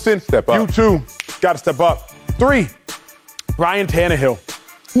 Zach Wilson, step up. You too, got to step up. 3, Ryan Tannehill.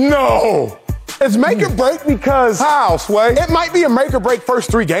 No. It's make or break because how, Sway? It might be a make or break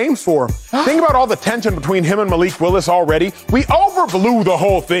first 3 games for him. Think about all the tension between him and Malik Willis already. We overblew the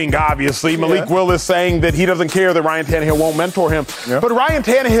whole thing, obviously. Malik Willis saying that he doesn't care that Ryan Tannehill won't mentor him. But Ryan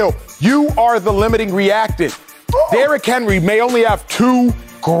Tannehill, you are the limiting reactant. Derrick Henry may only have 2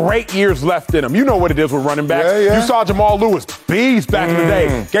 great years left in him. You know what it is with running backs. You saw Jamal Lewis, beast back in the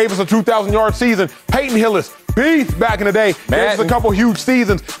day. Gave us a 2,000-yard season. Peyton Hillis, beast back in the day. Gave us a couple huge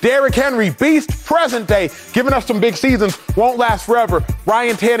seasons. Derrick Henry, beast present day. Giving us some big seasons. Won't last forever.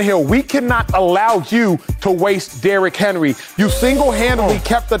 Ryan Tannehill, we cannot allow you to waste Derrick Henry. You single-handedly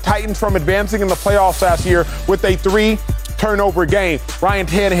kept the Titans from advancing in the playoffs last year with a 3-turnover game. Ryan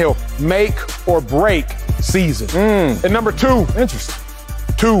Tannehill, make or break season. And number 2, interesting.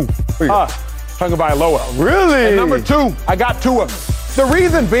 2, Tagovailoa. Really? And number 2, I got Tua. The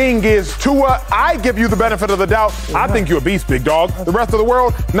reason being is, Tua, I give you the benefit of the doubt. I think you're a beast, big dog. The rest of the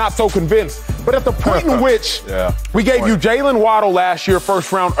world, not so convinced. But at the point in which we gave you Jalen Waddle last year,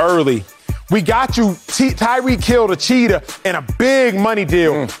 first round early. We got you Tyreek Hill to Cheetah in a big money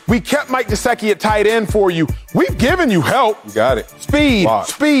deal. We kept Mike Gesicki at tight end for you. We've given you help. You got it.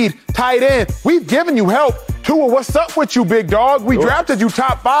 Speed, tight end. We've given you help. Tua, what's up with you, big dog? We drafted you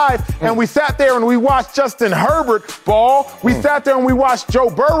top 5, and we sat there and we watched Justin Herbert ball. We sat there and we watched Joe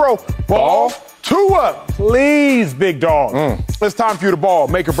Burrow ball. Tua, please, big dog. It's time for you to ball,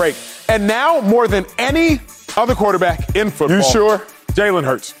 make or break. And now, more than any other quarterback in football. You sure? Jalen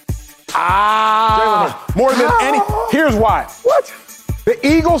Hurts. Jalen Hurts. More than any. Here's why. What? The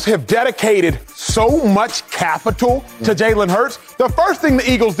Eagles have dedicated so much capital to Jalen Hurts. The first thing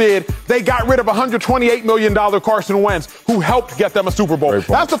the Eagles did, they got rid of $128 million Carson Wentz, who helped get them a Super Bowl.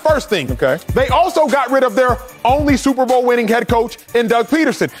 That's the first thing. Okay. They also got rid of their only Super Bowl winning head coach in Doug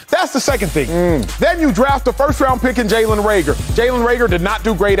Peterson. That's the second thing. Then you draft the first-round pick in Jalen Reagor. Jalen Reagor did not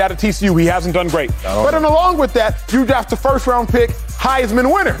do great out of TCU. He hasn't done great. But along with that, you draft the first-round pick,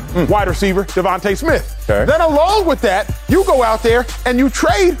 Heisman winner, wide receiver, Devontae Smith. Okay. Then along with that, you go out there and you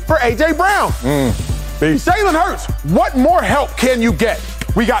trade for A.J. Brown. Jalen Hurts, what more help can you get?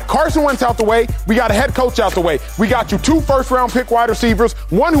 We got Carson Wentz out the way. We got a head coach out the way. We got you 2 first-round pick wide receivers,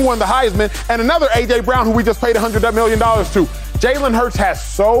 one who won the Heisman, and another A.J. Brown who we just paid $100 million to. Jalen Hurts has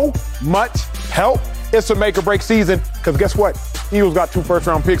so much help. It's a make-or-break season because guess what? Eagles got 2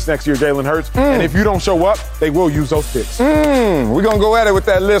 first-round picks next year, Jalen Hurts. And if you don't show up, they will use those picks. We're going to go at it with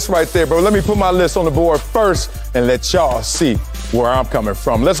that list right there. But let me put my list on the board first and let y'all see where I'm coming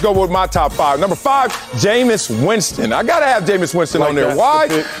from. Let's go with my top 5. Number 5, Jameis Winston. I got to have Jameis Winston on there. Why?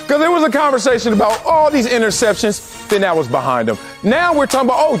 Because there was a conversation about all these interceptions, then that was behind him. Now we're talking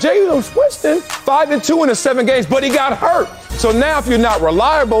about, Jameis Winston, 5-2 in the 7 games, but he got hurt. So now if you're not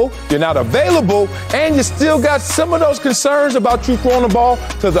reliable, you're not available, and you still got some of those concerns about you throwing the ball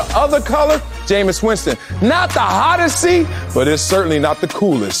to the other color, Jameis Winston. Not the hottest seat, but it's certainly not the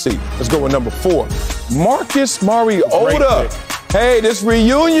coolest seat. Let's go with number 4, Marcus Mariota. Hey, this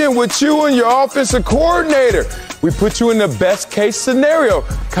reunion with you and your offensive coordinator. We put you in the best case scenario,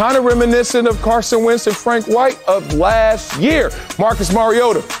 kind of reminiscent of Carson Wentz and Frank White of last year. Marcus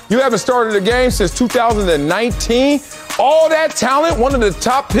Mariota, you haven't started a game since 2019. All that talent, one of the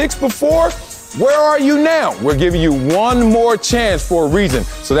top picks before. Where are you now? We're giving you one more chance for a reason,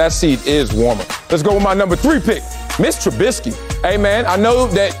 so that seat is warmer. Let's go with my number 3 pick, Mitch Trubisky. Hey, man, I know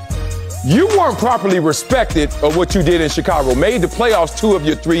that you weren't properly respected of what you did in Chicago. Made the playoffs 2 of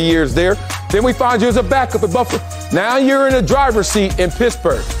your 3 years there. Then we find you as a backup at Buffalo. Now you're in a driver's seat in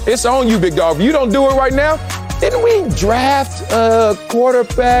Pittsburgh. It's on you, big dog. If you don't do it right now, didn't we draft a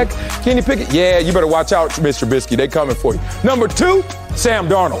quarterback? Kenny Pickett? Yeah, you better watch out, Mr. Trubisky. They coming for you. Number 2, Sam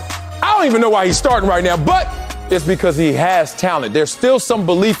Darnold. I don't even know why he's starting right now, but it's because he has talent. There's still some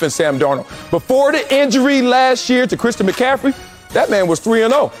belief in Sam Darnold. Before the injury last year to Christian McCaffrey, that man was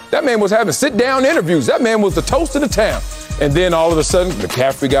 3-0. That man was having sit-down interviews. That man was the toast of the town. And then all of a sudden,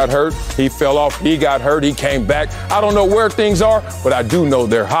 McCaffrey got hurt. He fell off. He got hurt. He came back. I don't know where things are, but I do know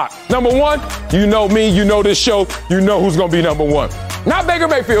they're hot. Number one, you know me. You know this show. You know who's going to be number one. Not Baker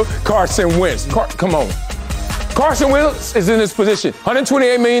Mayfield. Carson Wentz. Come on. Carson Wentz is in this position.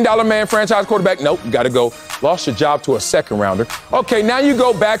 $128 million man, franchise quarterback. Nope, you got to go. Lost your job to a second rounder. Okay, now you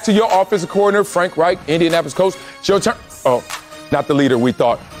go back to your offensive coordinator, Frank Reich, Indianapolis coach. It's your turn. Oh, not the leader we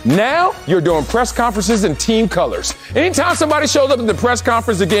thought. Now you're doing press conferences in team colors. Anytime somebody shows up at the press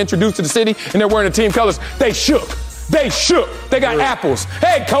conference to get introduced to the city and they're wearing the team colors, they shook. They shook. They got apples.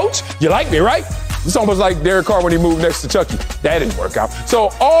 Hey, coach, you like me, right? It's almost like Derek Carr when he moved next to Chucky. That didn't work out. So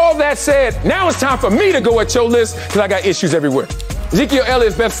all that said, now it's time for me to go at your list because I got issues everywhere. Ezekiel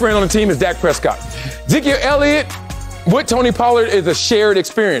Elliott's best friend on the team is Dak Prescott. Ezekiel Elliott with Tony Pollard is a shared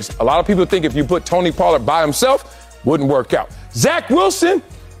experience. A lot of people think if you put Tony Pollard by himself, wouldn't work out. Zach Wilson,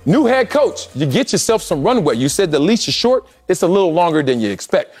 new head coach. You get yourself some runway. You said the leash is short. It's a little longer than you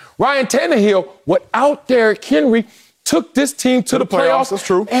expect. Ryan Tannehill, without Derrick Henry, took this team to the playoffs. That's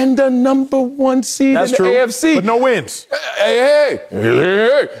true. And the number one seed in the AFC. But no wins. Hey.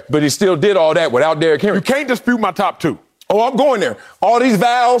 But he still did all that without Derrick Henry. You can't dispute my top two. Oh, I'm going there. All these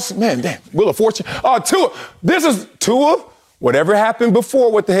vows. Man, damn. Wheel of Fortune. Tua. This is Tua. Whatever happened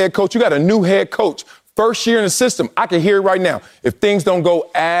before with the head coach, you got a new head coach. First year in the system. I can hear it right now. If things don't go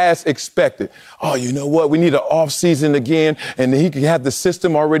as expected. Oh, you know what? We need an offseason again, and he can have the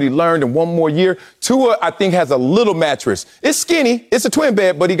system already learned in one more year. Tua, I think, has a little mattress. It's skinny. It's a twin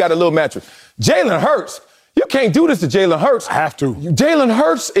bed, but he got a little mattress. Jalen Hurts. You can't do this to Jalen Hurts. I have to. Jalen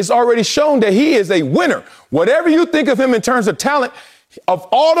Hurts is already shown that he is a winner. Whatever you think of him in terms of talent, of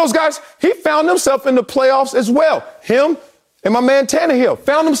all those guys, he found himself in the playoffs as well. Him and my man Tannehill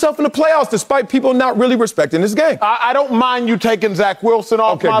found himself in the playoffs despite people not really respecting this game. I don't mind you taking Zach Wilson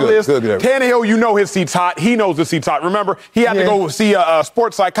off my list. Good. Tannehill, you know his seat's hot. He knows his seat's hot. Remember, he had to go see a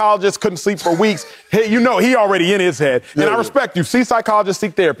sports psychologist, couldn't sleep for weeks. You know he already in his head. And I respect you. See psychologists,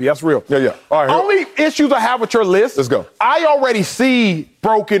 seek therapy. That's real. Yeah. All right. Only issues I have with your list. Let's go. I already see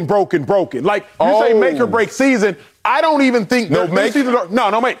broken. Like, you say make or break season. I don't even think no make.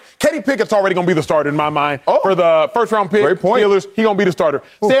 No make. Kenny Pickett's already going to be the starter in my mind for the first-round pick. Great point. Steelers, he's going to be the starter.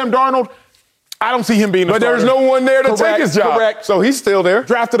 Ooh. Sam Darnold, I don't see him being the starter. But there's no one there to take his job. Correct. So he's still there.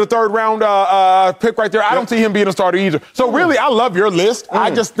 Drafted a third-round pick right there. I don't see him being a starter either. So really, I love your list. I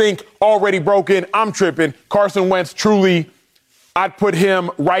just think already broken. I'm tripping. Carson Wentz truly. I'd put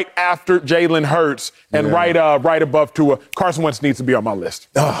him right after Jalen Hurts and right above Tua. Carson Wentz needs to be on my list.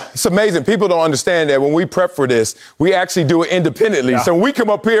 It's amazing. People don't understand that when we prep for this, we actually do it independently. So when we come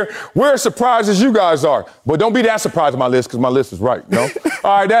up here, we're as surprised as you guys are. But don't be that surprised at my list because my list is right, you know?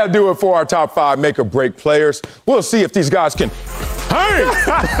 All right, that'll do it for our top 5 make or break players. We'll see if these guys can hang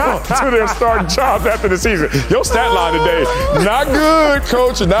to their starting jobs after the season. Your stat line today, not good,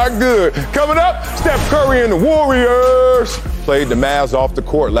 coach, not good. Coming up, Steph Curry and the Warriors played the Mavs off the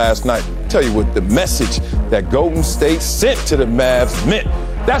court last night. Tell you what the message that Golden State sent to the Mavs meant.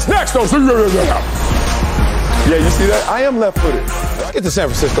 That's next on Yeah, you see that? I am left-footed. Let's get to San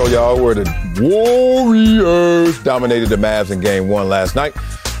Francisco, y'all, where the Warriors dominated the Mavs in Game 1 last night.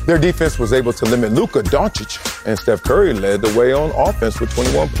 Their defense was able to limit Luka Doncic, and Steph Curry led the way on offense with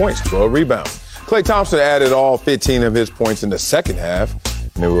 21 points, 12 rebounds. Klay Thompson added all 15 of his points in the second half,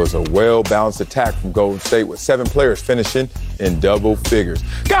 and it was a well-balanced attack from Golden State with 7 players finishing in double figures.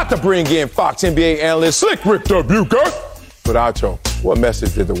 Got to bring in Fox NBA analyst Slick Rick Dubuque. But Acho, what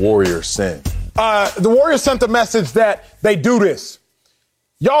message did the Warriors send? The Warriors sent the message that they do this.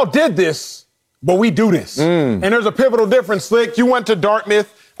 Y'all did this, but we do this. And there's a pivotal difference, Slick. You went to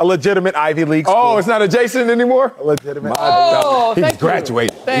Dartmouth, a legitimate Ivy League school. Oh, it's not adjacent anymore? A legitimate He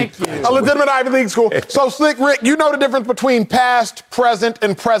graduated. Thank you. A legitimate Ivy League school. So, Slick Rick, you know the difference between past, present,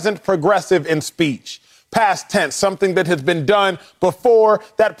 and present progressive in speech. Past tense, something that has been done before.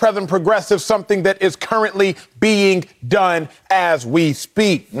 That present progressive, something that is currently being done as we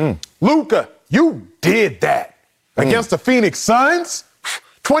speak. Luka, you did that against the Phoenix Suns.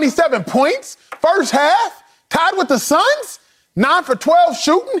 27 points, first half, tied with the Suns. 9 for 12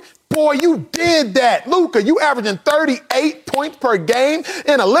 shooting. Boy, you did that. Luka, you averaging 38 points per game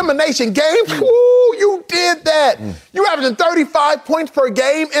in elimination games. Woo, you did that. You averaging 35 points per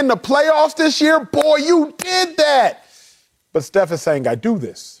game in the playoffs this year. Boy, you did that. But Steph is saying, I do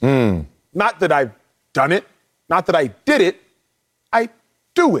this. Not that I've done it. Not that I did it. I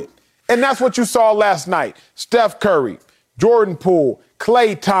do it. And that's what you saw last night. Steph Curry, Jordan Poole,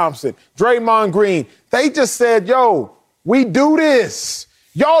 Klay Thompson, Draymond Green. They just said, yo, we do this.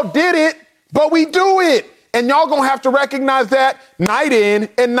 Y'all did it, but we do it. And y'all gonna have to recognize that night in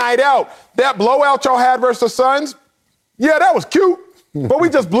and night out. That blowout y'all had versus the Suns, Yeah, that was cute, but we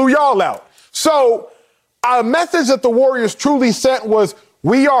just blew y'all out. So a message that the Warriors truly sent was,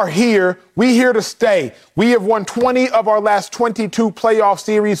 we are here. We here to stay. We have won 20 of our last 22 playoff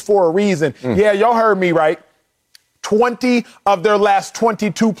series for a reason. Yeah, y'all heard me right. 20 of their last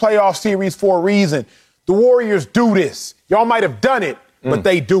 22 playoff series for a reason. The Warriors do this. Y'all might have done it, but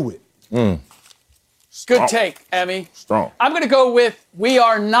they do it. Good take, Emmy. Strong. I'm going to go with, we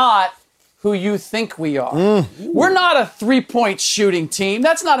are not who you think we are. We're not a three-point shooting team.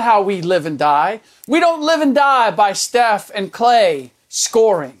 That's not how we live and die. We don't live and die by Steph and Clay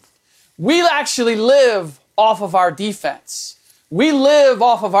scoring. We actually live off of our defense. We live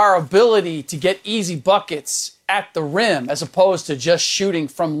off of our ability to get easy buckets at the rim as opposed to just shooting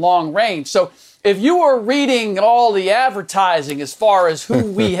from long range. So if you were reading all the advertising as far as who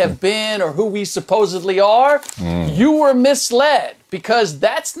we have been or who we supposedly are, you were misled, because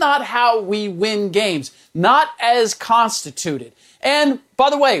that's not how we win games, not as constituted. And by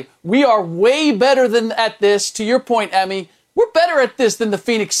the way, we are way better at this. To your point, Emmy, we're better at this than the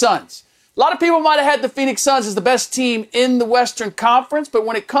Phoenix Suns. A lot of people might have had the Phoenix Suns as the best team in the Western Conference, but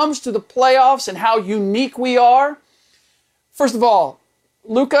when it comes to the playoffs and how unique we are, first of all,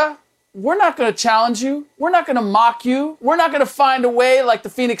 Luka, we're not going to challenge you. We're not going to mock you. We're not going to find a way like the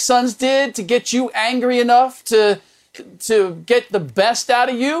Phoenix Suns did to get you angry enough to get the best out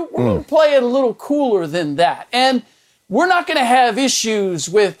of you. We're going to play it a little cooler than that. And we're not going to have issues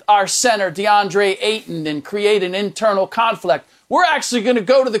with our center, DeAndre Ayton, and create an internal conflict. We're actually going to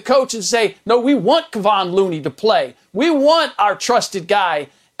go to the coach and say, no, we want Kevon Looney to play. We want our trusted guy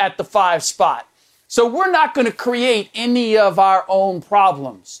at the 5 spot. So we're not going to create any of our own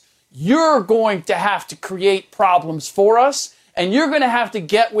problems. You're going to have to create problems for us, and you're going to have to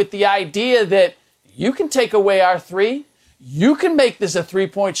get with the idea that you can take away our 3. You can make this a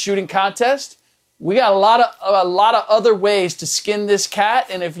 3-point shooting contest. We got a lot of other ways to skin this cat,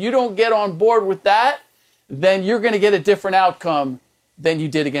 and if you don't get on board with that, then you're going to get a different outcome than you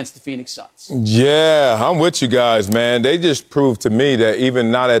did against the Phoenix Suns. Yeah, I'm with you guys, man. They just proved to me that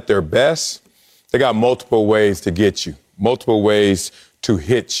even not at their best, they got multiple ways to get you, multiple ways to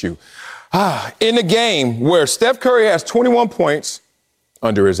hit you. In a game where Steph Curry has 21 points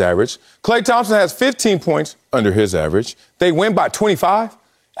under his average, Klay Thompson has 15 points under his average, they win by 25?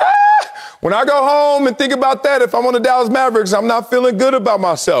 When I go home and think about that, if I'm on the Dallas Mavericks, I'm not feeling good about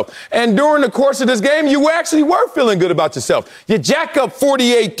myself. And during the course of this game, you actually were feeling good about yourself. You jack up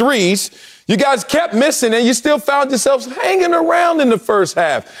 48 threes. You guys kept missing, and you still found yourselves hanging around in the first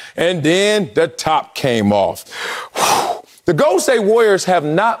half. And then the top came off. The Golden State Warriors have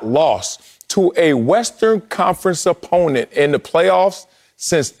not lost to a Western Conference opponent in the playoffs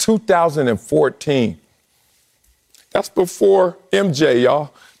since 2014. That's before MJ,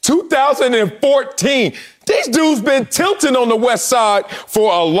 y'all. 2014. These dudes been tilting on the West Side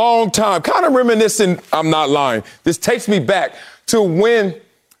for a long time. Kind of reminiscent, I'm not lying. This takes me back to when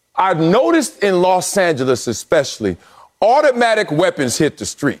I noticed in Los Angeles especially, automatic weapons hit the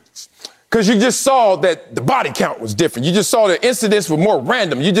streets. Because you just saw that the body count was different. You just saw that incidents were more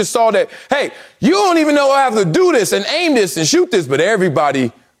random. You just saw that, hey, you don't even know how to do this and aim this and shoot this, but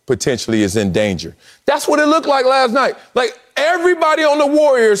everybody potentially is in danger. That's what it looked like last night. Like, everybody on the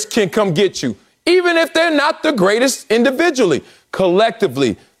Warriors can come get you, even if they're not the greatest individually.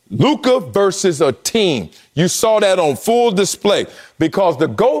 Collectively, Luka versus a team. You saw that on full display because the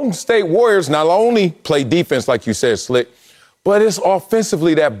Golden State Warriors not only play defense, like you said, Slick, but it's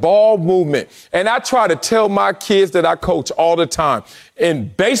offensively, that ball movement. And I try to tell my kids that I coach all the time. In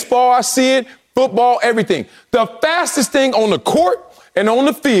baseball, I see it, football, everything. The fastest thing on the court and on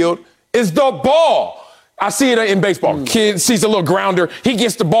the field is the ball. I see it in baseball. Kid sees a little grounder. He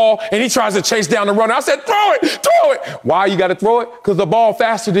gets the ball, and he tries to chase down the runner. I said, throw it. Why you got to throw it? Because the ball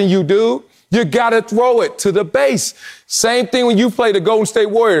faster than you do. You got to throw it to the base. Same thing when you play the Golden State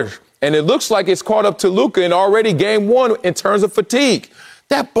Warriors. And it looks like it's caught up to Luka in already game 1 in terms of fatigue.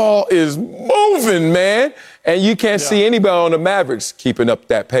 That ball is moving, man. And you can't see anybody on the Mavericks keeping up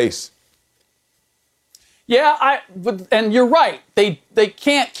that pace. Yeah, and you're right. They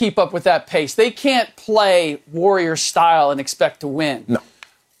can't keep up with that pace. They can't play Warrior style and expect to win. No.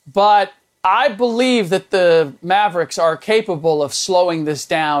 But I believe that the Mavericks are capable of slowing this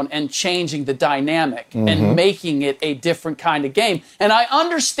down and changing the dynamic and making it a different kind of game. And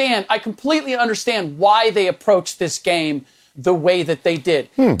I completely understand why they approached this game the way that they did.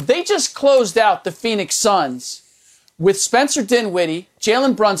 They just closed out the Phoenix Suns with Spencer Dinwiddie,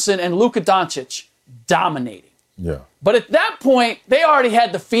 Jalen Brunson, and Luka Doncic dominating. Yeah. But at that point, they already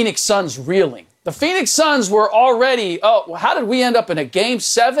had the Phoenix Suns reeling. The Phoenix Suns were already, how did we end up in a Game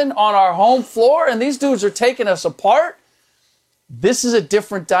 7 on our home floor? And these dudes are taking us apart. This is a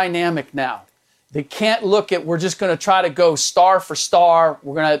different dynamic now. They can't look at, we're just going to try to go star for star.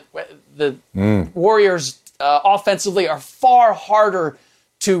 The Warriors offensively are far harder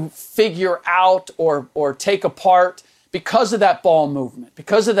to figure out or take apart because of that ball movement,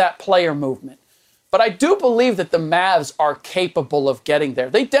 because of that player movement. But I do believe that the Mavs are capable of getting there.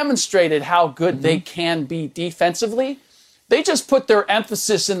 They demonstrated how good they can be defensively. They just put their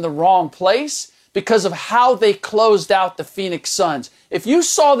emphasis in the wrong place because of how they closed out the Phoenix Suns. If you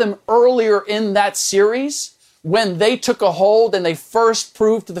saw them earlier in that series, when they took a hold and they first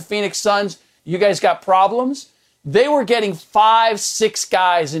proved to the Phoenix Suns, you guys got problems, they were getting 5-6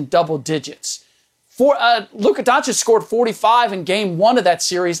 guys in double digits. Luka Doncic scored 45 in game 1 of that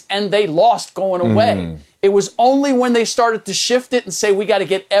series, and they lost going away. It was only when they started to shift it and say, we got to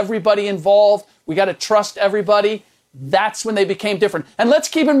get everybody involved, we got to trust everybody, that's when they became different. And let's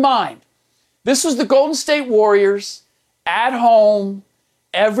keep in mind, this was the Golden State Warriors at home,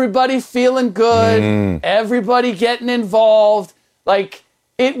 everybody feeling good, everybody getting involved. Like,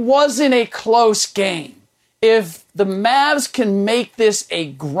 it wasn't a close game. If the Mavs can make this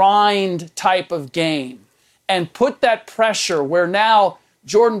a grind type of game and put that pressure where now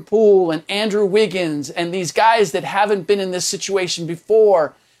Jordan Poole and Andrew Wiggins and these guys that haven't been in this situation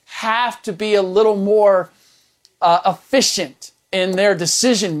before have to be a little more efficient in their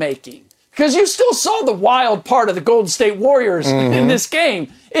decision making. Because you still saw the wild part of the Golden State Warriors in this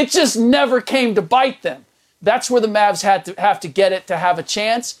game. It just never came to bite them. That's where the Mavs have to get it to have a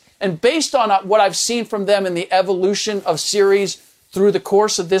chance. And based on what I've seen from them in the evolution of series through the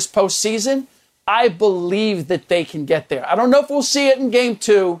course of this postseason, I believe that they can get there. I don't know if we'll see it in game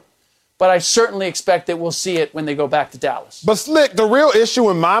 2, but I certainly expect that we'll see it when they go back to Dallas. But, Slick, the real issue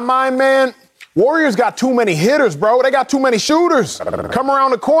in my mind, man, Warriors got too many hitters, bro. They got too many shooters. Come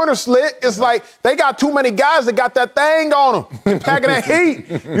around the corner, Slick. It's like they got too many guys that got that thing on them, packing that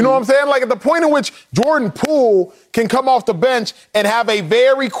heat. You know what I'm saying? Like, at the point in which Jordan Poole can come off the bench and have a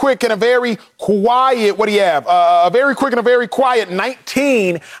very quick and a very quiet, what do you have? A very quick and a very quiet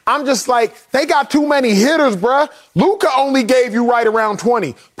 19. I'm just like, they got too many hitters, bruh. Luka only gave you right around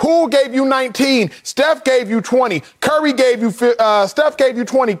 20. Poole gave you 19. Steph gave you 20. Curry gave you, Steph gave you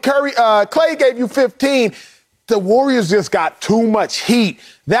 20. Clay gave you 15. The Warriors just got too much heat.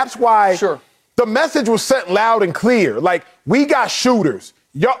 That's why the message was sent loud and clear. Like, we got shooters.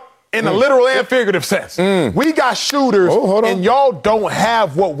 Y'all, in a literal and figurative sense. We got shooters, and y'all don't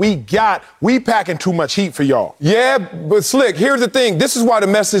have what we got. We packing too much heat for y'all. Yeah, but Slick, here's the thing. This is why the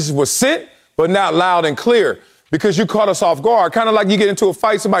message was sent, but not loud and clear. Because you caught us off guard. Kind of like you get into a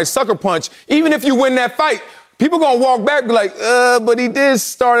fight, somebody sucker punch. Even if you win that fight, people going to walk back and be like, but he did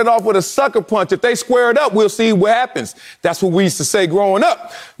start it off with a sucker punch. If they square it up, we'll see what happens. That's what we used to say growing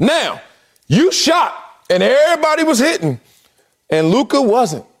up. Now, you shot, and everybody was hitting, and Luka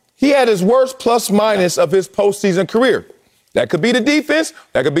wasn't. He had his worst plus-minus of his postseason career. That could be the defense.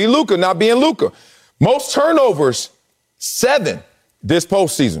 That could be Luka not being Luka. Most turnovers, 7 this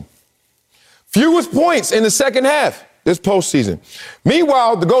postseason. Fewest points in the second half this postseason.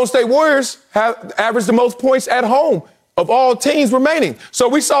 Meanwhile, the Golden State Warriors have averaged the most points at home of all teams remaining. So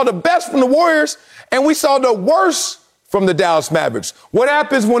we saw the best from the Warriors, and we saw the worst from the Dallas Mavericks. What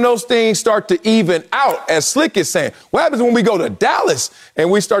happens when those things start to even out, as Slick is saying? What happens when we go to Dallas and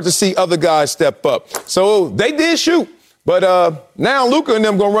we start to see other guys step up? So they did shoot, but now Luka and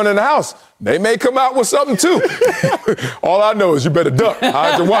them going to run in the house. They may come out with something, too. All I know is you better duck.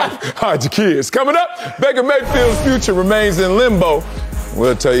 Hide your wife, hide your kids. Coming up, Baker Mayfield's future remains in limbo.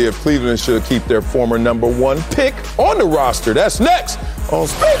 We'll tell you if Cleveland should keep their former #1 pick on the roster. That's next on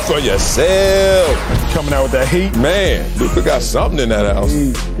Speak for Yourself. Coming out with that heat. Man, Luka got something in that house.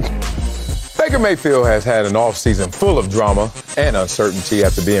 Baker Mayfield has had an offseason full of drama and uncertainty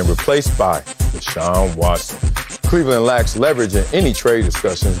after being replaced by Deshaun Watson. Cleveland lacks leverage in any trade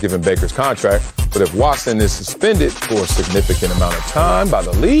discussions given Baker's contract, but if Watson is suspended for a significant amount of time by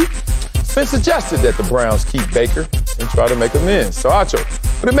the league, it's been suggested that the Browns keep Baker and try to make amends. So, Acho,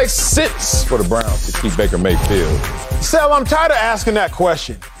 but it makes sense for the Browns to keep Baker Mayfield. Sel, I'm tired of asking that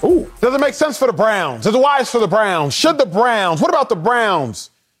question. Does it make sense for the Browns? Is it wise for the Browns? Should the Browns? What about the Browns?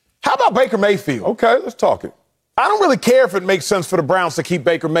 How about Baker Mayfield? Okay, let's talk it. I don't really care if it makes sense for the Browns to keep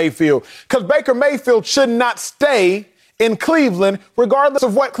Baker Mayfield, because Baker Mayfield should not stay in Cleveland, regardless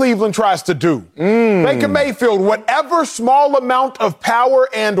of what Cleveland tries to do. Baker Mayfield, whatever small amount of power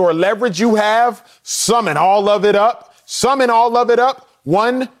and or leverage you have, summon all of it up. Summon all of it up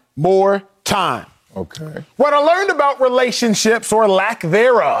one more time. Okay. What I learned about relationships, or lack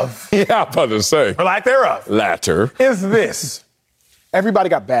thereof. Yeah, I'm about to say. Or lack thereof. Latter. Is this. Everybody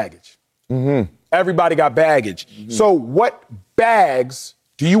got baggage. Everybody got baggage. So what bags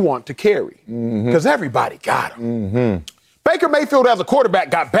do you want to carry? Because everybody got them. Baker Mayfield as a quarterback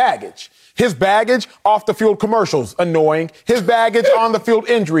got baggage. His baggage off the field commercials, annoying. His baggage on the field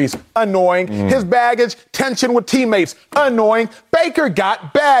injuries, annoying. His baggage tension with teammates, annoying. Baker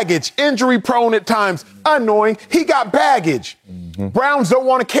got baggage, injury prone at times, annoying. He got baggage. Browns don't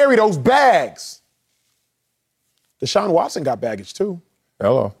want to carry those bags. Deshaun Watson got baggage too.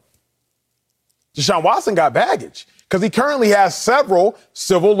 Hello. Deshaun Watson got baggage because he currently has several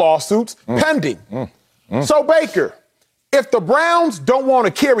civil lawsuits pending. So, Baker, if the Browns don't want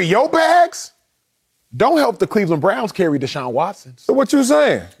to carry your bags, don't help the Cleveland Browns carry Deshaun Watson. So what you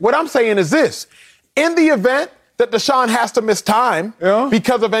saying? What I'm saying is this. In the event that Deshaun has to miss time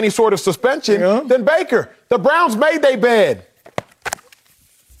because of any sort of suspension, then Baker, the Browns made their bed.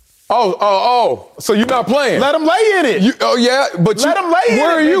 So you're not playing? Let him lay in it. But let him lay in it.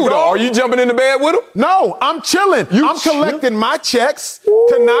 Where are you, though? Are you jumping into bed with him? No, I'm chilling. I'm collecting my checks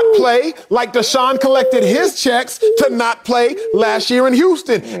to not play like Deshaun collected his checks to not play last year in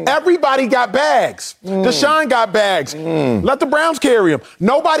Houston. Everybody got bags. Deshaun got bags. Let the Browns carry him.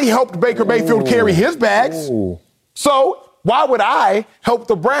 Nobody helped Baker Mayfield carry his bags. So why would I help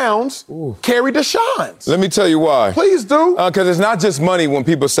the Browns carry Deshaun's? Let me tell you why. Please do. Because it's not just money when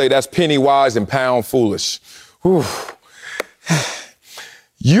people say that's penny wise and pound foolish.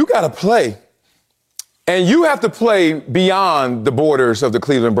 You got to play. And you have to play beyond the borders of the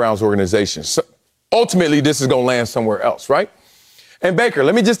Cleveland Browns organization. So ultimately, this is going to land somewhere else, right? And Baker,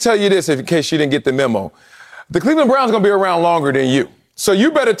 let me just tell you this in case you didn't get the memo. The Cleveland Browns are going to be around longer than you. So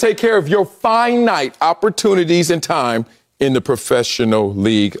you better take care of your finite opportunities and time in the professional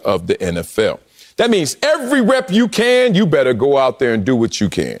league of the NFL. That means every rep you can, you better go out there and do what you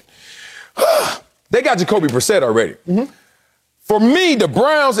can. They got Jacoby Brissett already. For me, the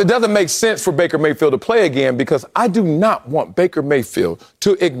Browns, it doesn't make sense for Baker Mayfield to play again because I do not want Baker Mayfield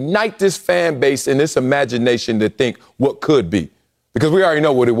to ignite this fan base and this imagination to think what could be. Because we already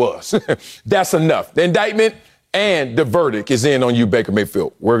know what it was. That's enough. The indictment and the verdict is in on you, Baker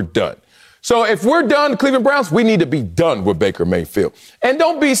Mayfield. We're done. So if we're done, the Cleveland Browns, we need to be done with Baker Mayfield. And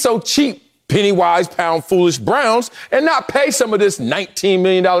don't be so cheap, penny-wise, pound-foolish Browns, and not pay some of this $19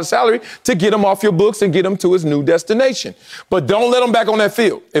 million salary to get him off your books and get him to his new destination. But don't let him back on that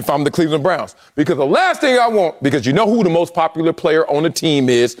field if I'm the Cleveland Browns. Because the last thing I want, because you know who the most popular player on the team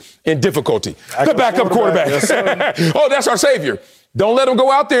is in difficulty? The backup quarterback. Yes, oh, that's our savior. Don't let him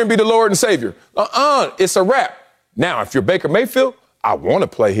go out there and be the Lord and Savior. It's a wrap. Now, if you're Baker Mayfield, I want to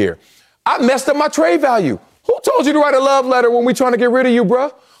play here. I messed up my trade value. Who told you to write a love letter when we trying to get rid of you,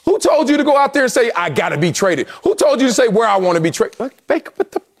 bruh? Who told you to go out there and say, I got to be traded? Who told you to say where I want to be traded?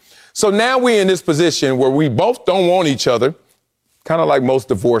 So now we're in this position where we both don't want each other, kind of like most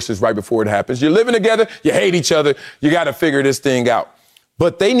divorces right before it happens. You're living together, you hate each other, you got to figure this thing out.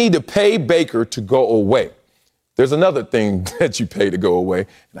 But they need to pay Baker to go away. There's another thing that you pay to go away,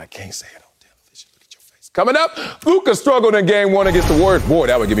 and I can't say it. Coming up, Luka struggled in game one against the Warriors. Boy,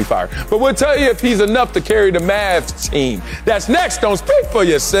 that would get me fired. But we'll tell you if he's enough to carry the Mavs team. That's next. Don't speak for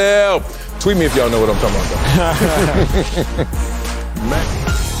yourself. Tweet me if y'all know what I'm talking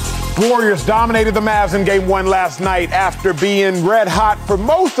about. Warriors dominated the Mavs in game one last night after being red hot for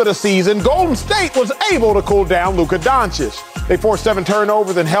most of the season. Golden State was able to cool down Luka Doncic. They forced 7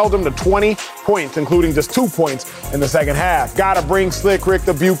 turnovers and held him to 20 points, including just 2 points in the second half. Gotta bring Slick Rick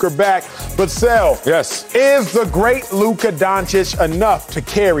the Bucher back. But Sel, yes, is the great Luka Doncic enough to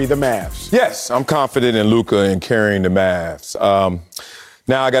carry the Mavs? Yes, I'm confident in Luka and carrying the Mavs.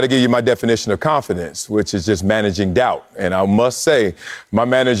 Now I got to give you my definition of confidence, which is just managing doubt. And I must say, my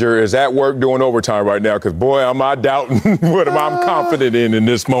manager is at work doing overtime right now because, boy, am I doubting what I'm confident in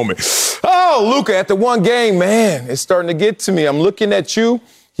this moment. Oh, Luka, at the one game, man, it's starting to get to me. I'm looking at you.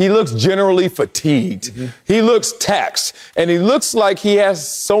 He looks generally fatigued. He looks taxed. And he looks like he has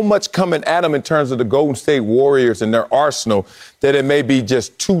so much coming at him in terms of the Golden State Warriors and their arsenal that it may be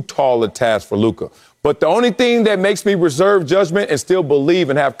just too tall a task for Luka. But the only thing that makes me reserve judgment and still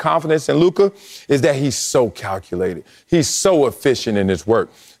believe and have confidence in Luka is that he's so calculated. He's so efficient in his work.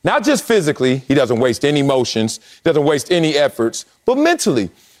 Not just physically, he doesn't waste any motions, doesn't waste any efforts, but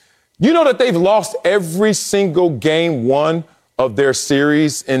mentally. You know that they've lost every single game one of their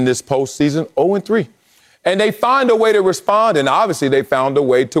series in this postseason, 0-3. And they find a way to respond, and obviously they found a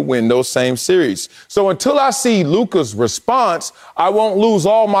way to win those same series. So until I see Luka's response, I won't lose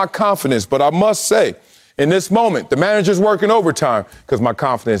all my confidence. But I must say, in this moment, the manager's working overtime because my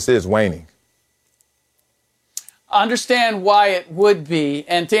confidence is waning. I understand why it would be.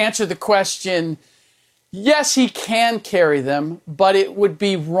 And to answer the question, Yes, he can carry them, but it would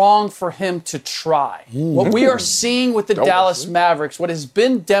be wrong for him to try. What we are seeing with the Dallas Mavericks, what has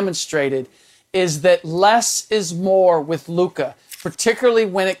been demonstrated, is that less is more with Luka, particularly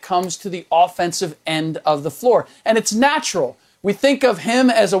when it comes to the offensive end of the floor. And it's natural. We think of him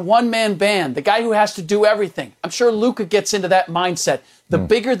as a one-man band, the guy who has to do everything. I'm sure Luka gets into that mindset. The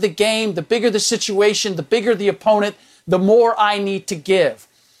bigger the game, the bigger the situation, the bigger the opponent, the more I need to give.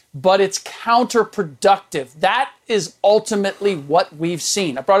 But it's counterproductive. That is ultimately what we've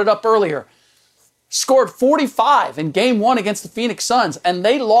seen. I brought it up earlier. Scored 45 in Game 1 against the Phoenix Suns, and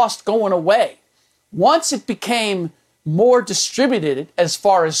they lost going away. Once it became more distributed as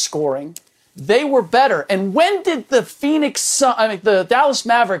far as scoring, they were better. And when did the Dallas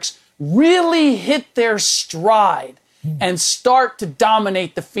Mavericks really hit their stride and start to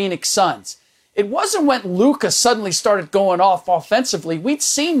dominate the Phoenix Suns? It wasn't when Luka suddenly started going off offensively. We'd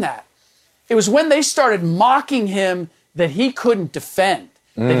seen that. It was when they started mocking him that he couldn't defend,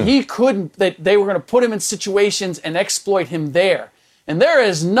 that they were going to put him in situations and exploit him there. And there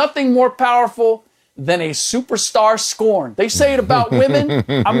is nothing more powerful than a superstar scorn. They say it about women.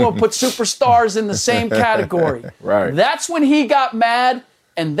 I'm going to put superstars in the same category. Right. That's when he got mad,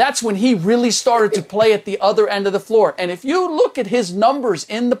 and that's when he really started to play at the other end of the floor. And if you look at his numbers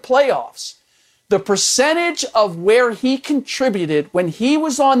in the playoffs, the percentage of where he contributed when he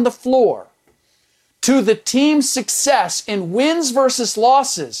was on the floor to the team's success in wins versus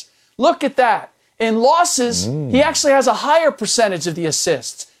losses, look at that. In losses, he actually has a higher percentage of the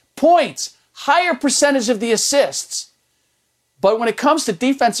assists. Points, higher percentage of the assists. But when it comes to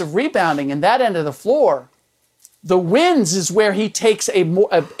defensive rebounding and that end of the floor, the wins is where he takes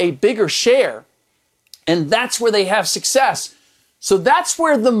a bigger share, and that's where they have success. So that's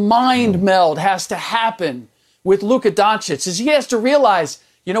where the mind meld has to happen with Luka Doncic, is he has to realize,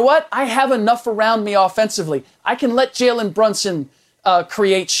 you know what? I have enough around me offensively. I can let Jalen Brunson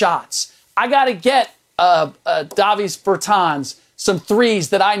create shots. I got to get Davis Bertans some threes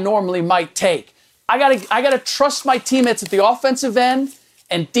that I normally might take. I got to trust my teammates at the offensive end,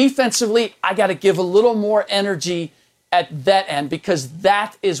 and defensively, I got to give a little more energy at that end, because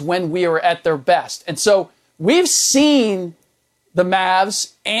that is when we are at their best. And so we've seen the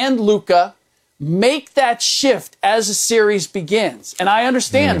Mavs and Luka make that shift as the series begins. And I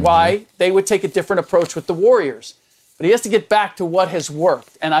understand why they would take a different approach with the Warriors. But he has to get back to what has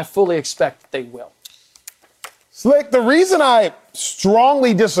worked, and I fully expect that they will. Slick, the reason I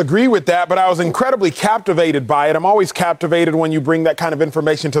strongly disagree with that, but I was incredibly captivated by it, I'm always captivated when you bring that kind of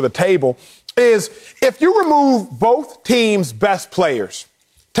information to the table, is if you remove both teams' best players,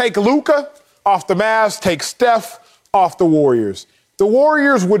 take Luka off the Mavs, take Steph off the Warriors, the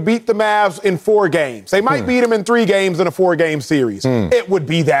Warriors would beat the Mavs in 4 games. They might beat them in 3 games in a 4-game series. It would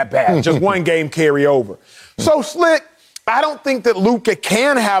be that bad, just 1 game carry over. So, Slick, I don't think that Luka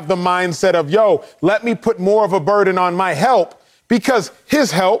can have the mindset of, let me put more of a burden on my help, because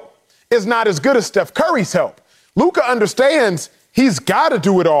his help is not as good as Steph Curry's help. Luka understands he's got to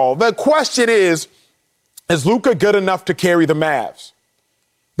do it all. The question is Luka good enough to carry the Mavs?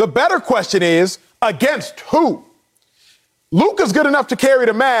 The better question is, against who? Luka's good enough to carry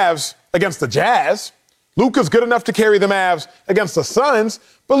the Mavs against the Jazz. Luka's good enough to carry the Mavs against the Suns,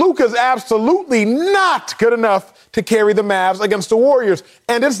 but Luka's absolutely not good enough to carry the Mavs against the Warriors.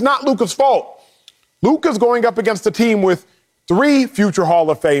 And it's not Luka's fault. Luka's going up against a team with 3 future Hall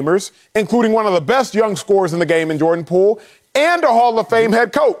of Famers, including one of the best young scorers in the game in Jordan Poole, and a Hall of Fame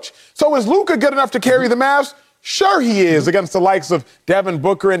head coach. So is Luka good enough to carry the Mavs? Sure he is, against the likes of Devin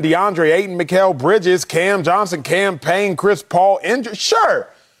Booker and DeAndre Ayton, Mikal Bridges, Cam Johnson, Cam Payne, Chris Paul, injured. Sure.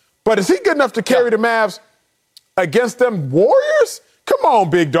 But is he good enough to carry the Mavs against them Warriors? Come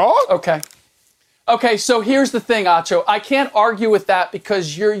on, big dog. Okay, so here's the thing, Acho. I can't argue with that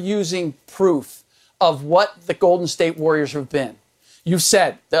because you're using proof of what the Golden State Warriors have been. You've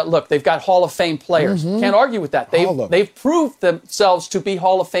said that, look, they've got Hall of Fame players. Can't argue with that. They've proved themselves to be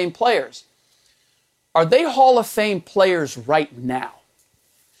Hall of Fame players. Are they Hall of Fame players right now?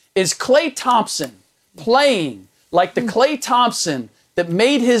 Is Klay Thompson playing like the Klay Thompson that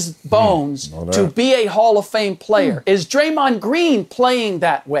made his bones to be a Hall of Fame player? Is Draymond Green playing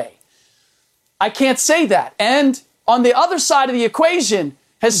that way? I can't say that. And on the other side of the equation,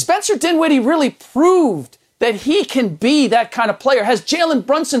 has Spencer Dinwiddie really proved that he can be that kind of player? Has Jalen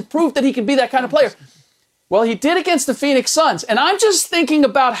Brunson proved that he can be that kind of player? Well, he did against the Phoenix Suns. And I'm just thinking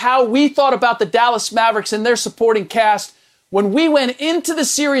about how we thought about the Dallas Mavericks and their supporting cast when we went into the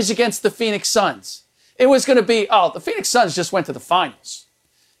series against the Phoenix Suns. It was going to be, the Phoenix Suns just went to the finals.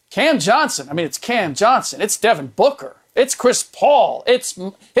 Cam Johnson, it's Cam Johnson. It's Devin Booker. It's Chris Paul. It's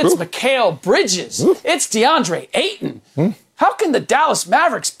Mikal Bridges. It's DeAndre Ayton. How can the Dallas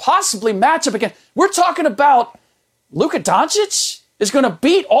Mavericks possibly match up against? We're talking about Luka Doncic is going to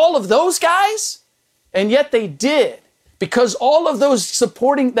beat all of those guys, and yet they did, because all of those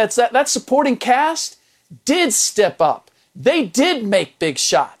supporting that supporting cast did step up. They did make big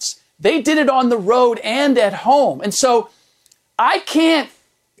shots. They did it on the road and at home, and so I can't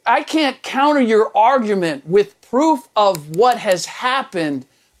counter your argument with proof of what has happened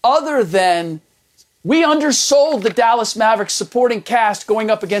other than we undersold the Dallas Mavericks supporting cast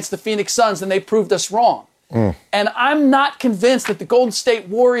going up against the Phoenix Suns, and they proved us wrong. And I'm not convinced that the Golden State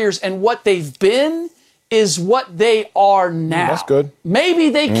Warriors and what they've been is what they are now. That's good. Maybe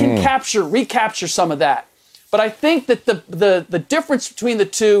they can recapture some of that. But I think that the difference between the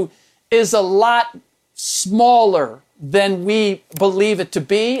two is a lot smaller than we believe it to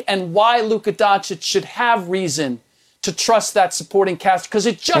be, and why Luka Doncic should have reason to trust that supporting cast, because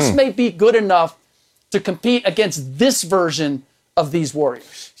it just may be good enough to compete against this version of these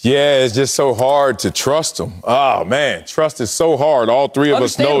Warriors. Yeah, it's just so hard to trust them. Oh, man, trust is so hard. All three of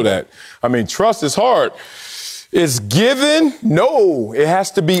us know that. I mean, trust is hard. It's given? No, it has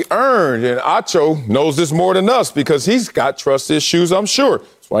to be earned. And Acho knows this more than us because he's got trust issues, I'm sure.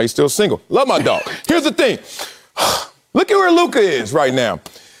 That's why he's still single. Love my dog. Here's the thing. Look at where Luka is right now.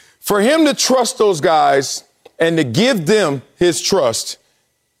 For him to trust those guys and to give them his trust,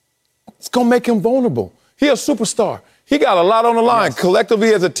 it's going to make him vulnerable. He's a superstar. He got a lot on the line,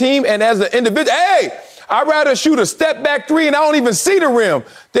 collectively as a team and as an individual. Hey, I'd rather shoot a step back three and I don't even see the rim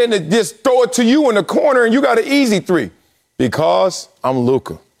than to just throw it to you in the corner and you got an easy three, because I'm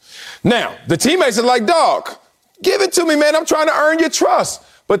Luka. Now, the teammates are like, dog, give it to me, man. I'm trying to earn your trust.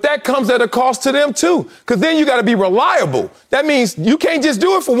 But that comes at a cost to them, too, because then you got to be reliable. That means you can't just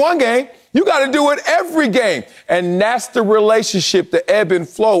do it for one game. You got to do it every game. And that's the relationship, the ebb and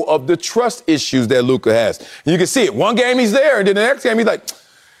flow of the trust issues that Luka has. And you can see it. One game he's there, and then the next game he's like,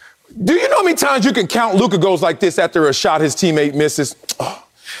 do you know how many times you can count Luka goes like this after a shot his teammate misses? Oh.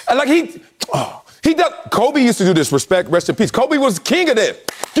 And like he does. Kobe used to do this, rest in peace. Kobe was king of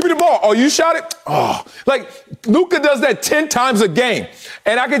that. Give me the ball. Oh, you shot it? Oh. Like, Luka does that 10 times a game.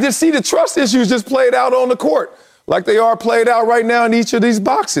 And I can just see the trust issues just played out on the court, like they are played out right now in each of these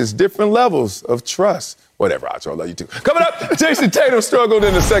boxes, different levels of trust. Whatever, I love you too. Coming up, Jason Tatum struggled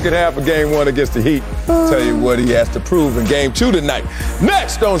in the second half of Game 1 against the Heat. Tell you what he has to prove in Game 2 tonight.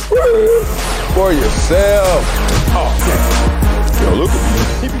 Next on Screw for Yourself. Oh, yeah. Yo,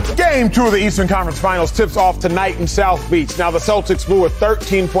 Luka. Game 2 of the Eastern Conference Finals tips off tonight in South Beach. Now, the Celtics blew a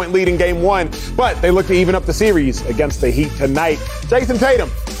 13-point lead in Game 1, but they look to even up the series against the Heat tonight. Jason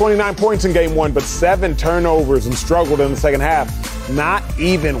Tatum, 29 points in Game 1, but 7 turnovers and struggled in the second half. Not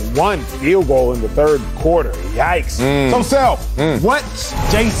even one field goal in the third quarter. Yikes. So, Self, what's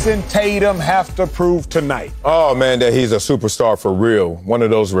Jason Tatum have to prove tonight? Oh, man, that he's a superstar for real. One of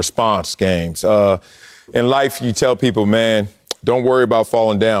those response games. In life, you tell people, man, don't worry about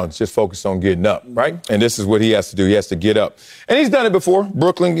falling down. Just focus on getting up, right? And this is what he has to do. He has to get up. And he's done it before.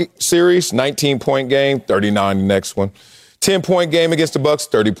 Brooklyn series, 19-point game, 39 the next one. 10-point game against the Bucks,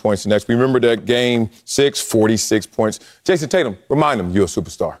 30 points the next. Remember that Game 6, 46 points. Jason Tatum, remind him you're a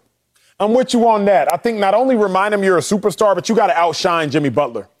superstar. I'm with you on that. I think not only remind him you're a superstar, but you got to outshine Jimmy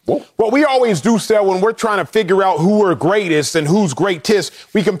Butler. Whoa. What we always do, Sal, when we're trying to figure out who are greatest and who's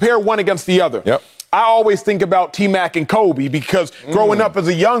greatest, we compare one against the other. Yep. I always think about T-Mac and Kobe because growing up as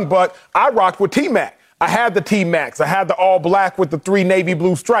a young buck, I rocked with T-Mac. I had the T-Macs. I had the all black with the 3 navy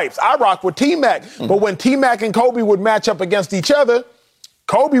blue stripes. I rocked with T-Mac. But when T-Mac and Kobe would match up against each other,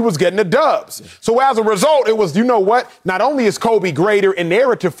 Kobe was getting the dubs. So as a result, it was, you know what? Not only is Kobe greater in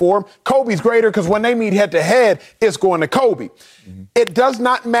narrative form, Kobe's greater because when they meet head to head, it's going to Kobe. It does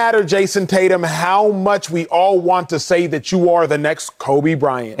not matter, Jason Tatum, how much we all want to say that you are the next Kobe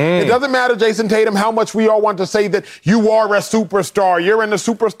Bryant. It doesn't matter, Jason Tatum, how much we all want to say that you are a superstar. You're in the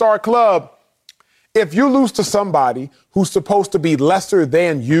superstar club. If you lose to somebody who's supposed to be lesser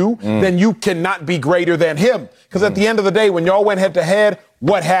than you, then you cannot be greater than him. Because at the end of the day, when y'all went head to head,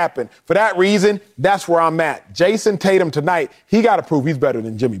 what happened? For that reason, that's where I'm at. Jason Tatum tonight, he got to prove he's better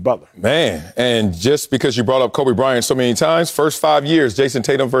than Jimmy Butler. Man, and just because you brought up Kobe Bryant so many times, first 5 years, Jason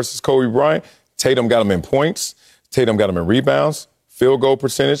Tatum versus Kobe Bryant, Tatum got him in points, Tatum got him in rebounds, field goal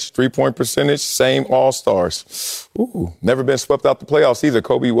percentage, three-point percentage, same all-stars. Ooh, never been swept out the playoffs either.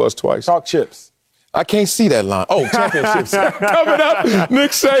 Kobe was twice. Talk chips. I can't see that line. Oh, championships. Coming up,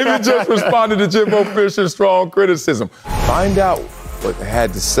 Nick Saban just responded to Jimbo Fisher's strong criticism. Find out what they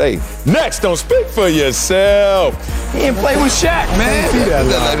had to say. Next on Speak for Yourself. He didn't play with Shaq,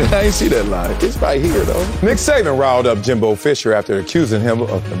 man. I ain't see that line. It's right here, though. Nick Saban riled up Jimbo Fisher after accusing him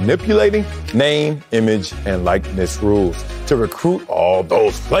of manipulating name, image, and likeness rules to recruit all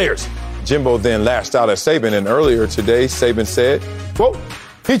those players. Jimbo then lashed out at Saban, and earlier today, Saban said, quote,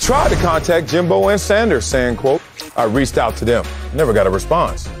 he tried to contact Jimbo and Sanders, saying, quote, I reached out to them, never got a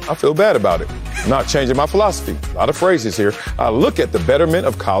response. I feel bad about it. I'm not changing my philosophy. A lot of phrases here. I look at the betterment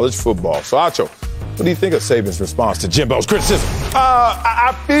of college football. So, Acho, what do you think of Saban's response to Jimbo's criticism?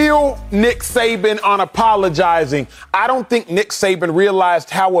 I feel Nick Saban unapologizing. I don't think Nick Saban realized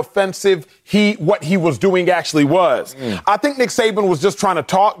how offensive what he was doing actually was. I think Nick Saban was just trying to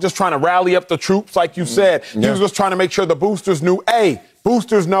talk, just trying to rally up the troops, like you said. He was just trying to make sure the boosters knew,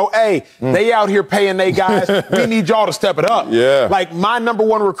 boosters know, they out here paying they guys. We need y'all to step it up. Yeah. Like, my number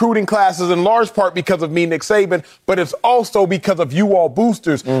one recruiting class is in large part because of me, Nick Saban, but it's also because of you all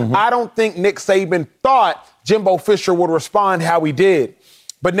boosters. I don't think Nick Saban thought Jimbo Fisher would respond how he did.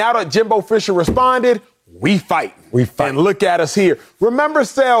 But now that Jimbo Fisher responded, we fight. And look at us here. Remember,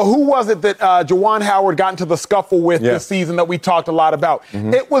 Sal, who was it that Juwan Howard got into the scuffle with this season that we talked a lot about?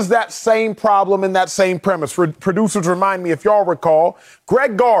 It was that same problem and that same premise. Producers remind me, if y'all recall,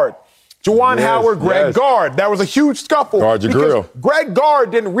 Greg Gard. Juwan Howard, Greg Gard. That was a huge scuffle. Guard your grill. Greg Gard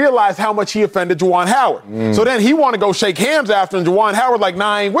didn't realize how much he offended Juwan Howard. So then he wanted to go shake hands after, and Juwan Howard like,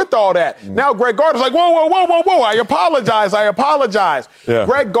 nah, I ain't with all that. Now Greg Gard is like, whoa, I apologize. Yeah.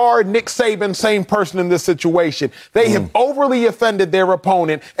 Greg Gard, Nick Saban, same person in this situation. They have overly offended their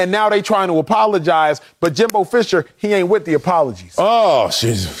opponent, and now they trying to apologize. But Jimbo Fisher, he ain't with the apologies. Oh,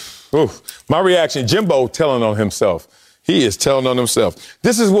 jeez. My reaction, Jimbo telling on himself. He is telling on himself.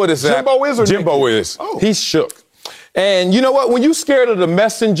 This is what it's Jimbo is or Jimbo Nicky? is. Oh. He's shook. And you know what? When you're scared of the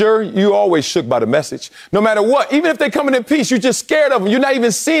messenger, you always shook by the message. No matter what. Even if they coming in peace, you're just scared of them. You're not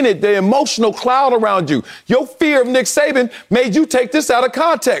even seeing it. The emotional cloud around you. Your fear of Nick Saban made you take this out of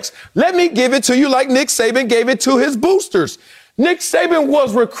context. Let me give it to you like Nick Saban gave it to his boosters. Nick Saban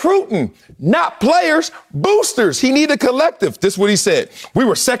was recruiting, not players, boosters. He needed a collective. This is what he said. We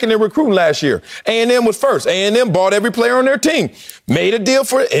were second in recruiting last year. A&M was first. A&M bought every player on their team, made a deal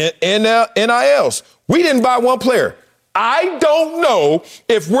for NILs. We didn't buy one player. I don't know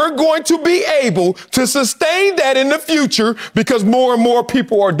if we're going to be able to sustain that in the future because more and more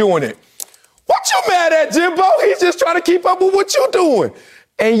people are doing it. What you mad at, Jimbo? He's just trying to keep up with what you're doing.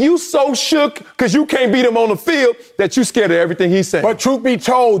 And you so shook because you can't beat him on the field that you scared of everything he said. But truth be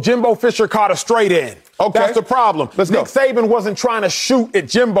told, Jimbo Fisher caught a straight end. Okay. That's the problem. Let's go. Nick Saban wasn't trying to shoot at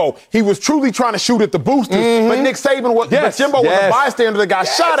Jimbo. He was truly trying to shoot at the boosters. But Nick Saban was, but Jimbo was a bystander that got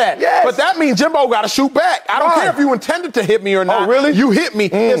shot at. But that means Jimbo got to shoot back. I don't care if you intended to hit me or not. Oh, really? You hit me.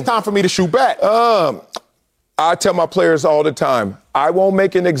 It's time for me to shoot back. I tell my players all the time, I won't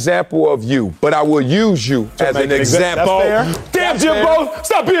make an example of you, but I will use you as an example. Damn, Jimbo,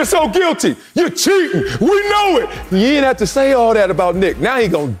 stop being so guilty. You're cheating. We know it. You didn't have to say all that about Nick. Now he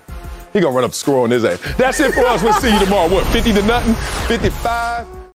gonna run up the score on his ass. That's it for us. We'll see you tomorrow. What, 50-0? 55?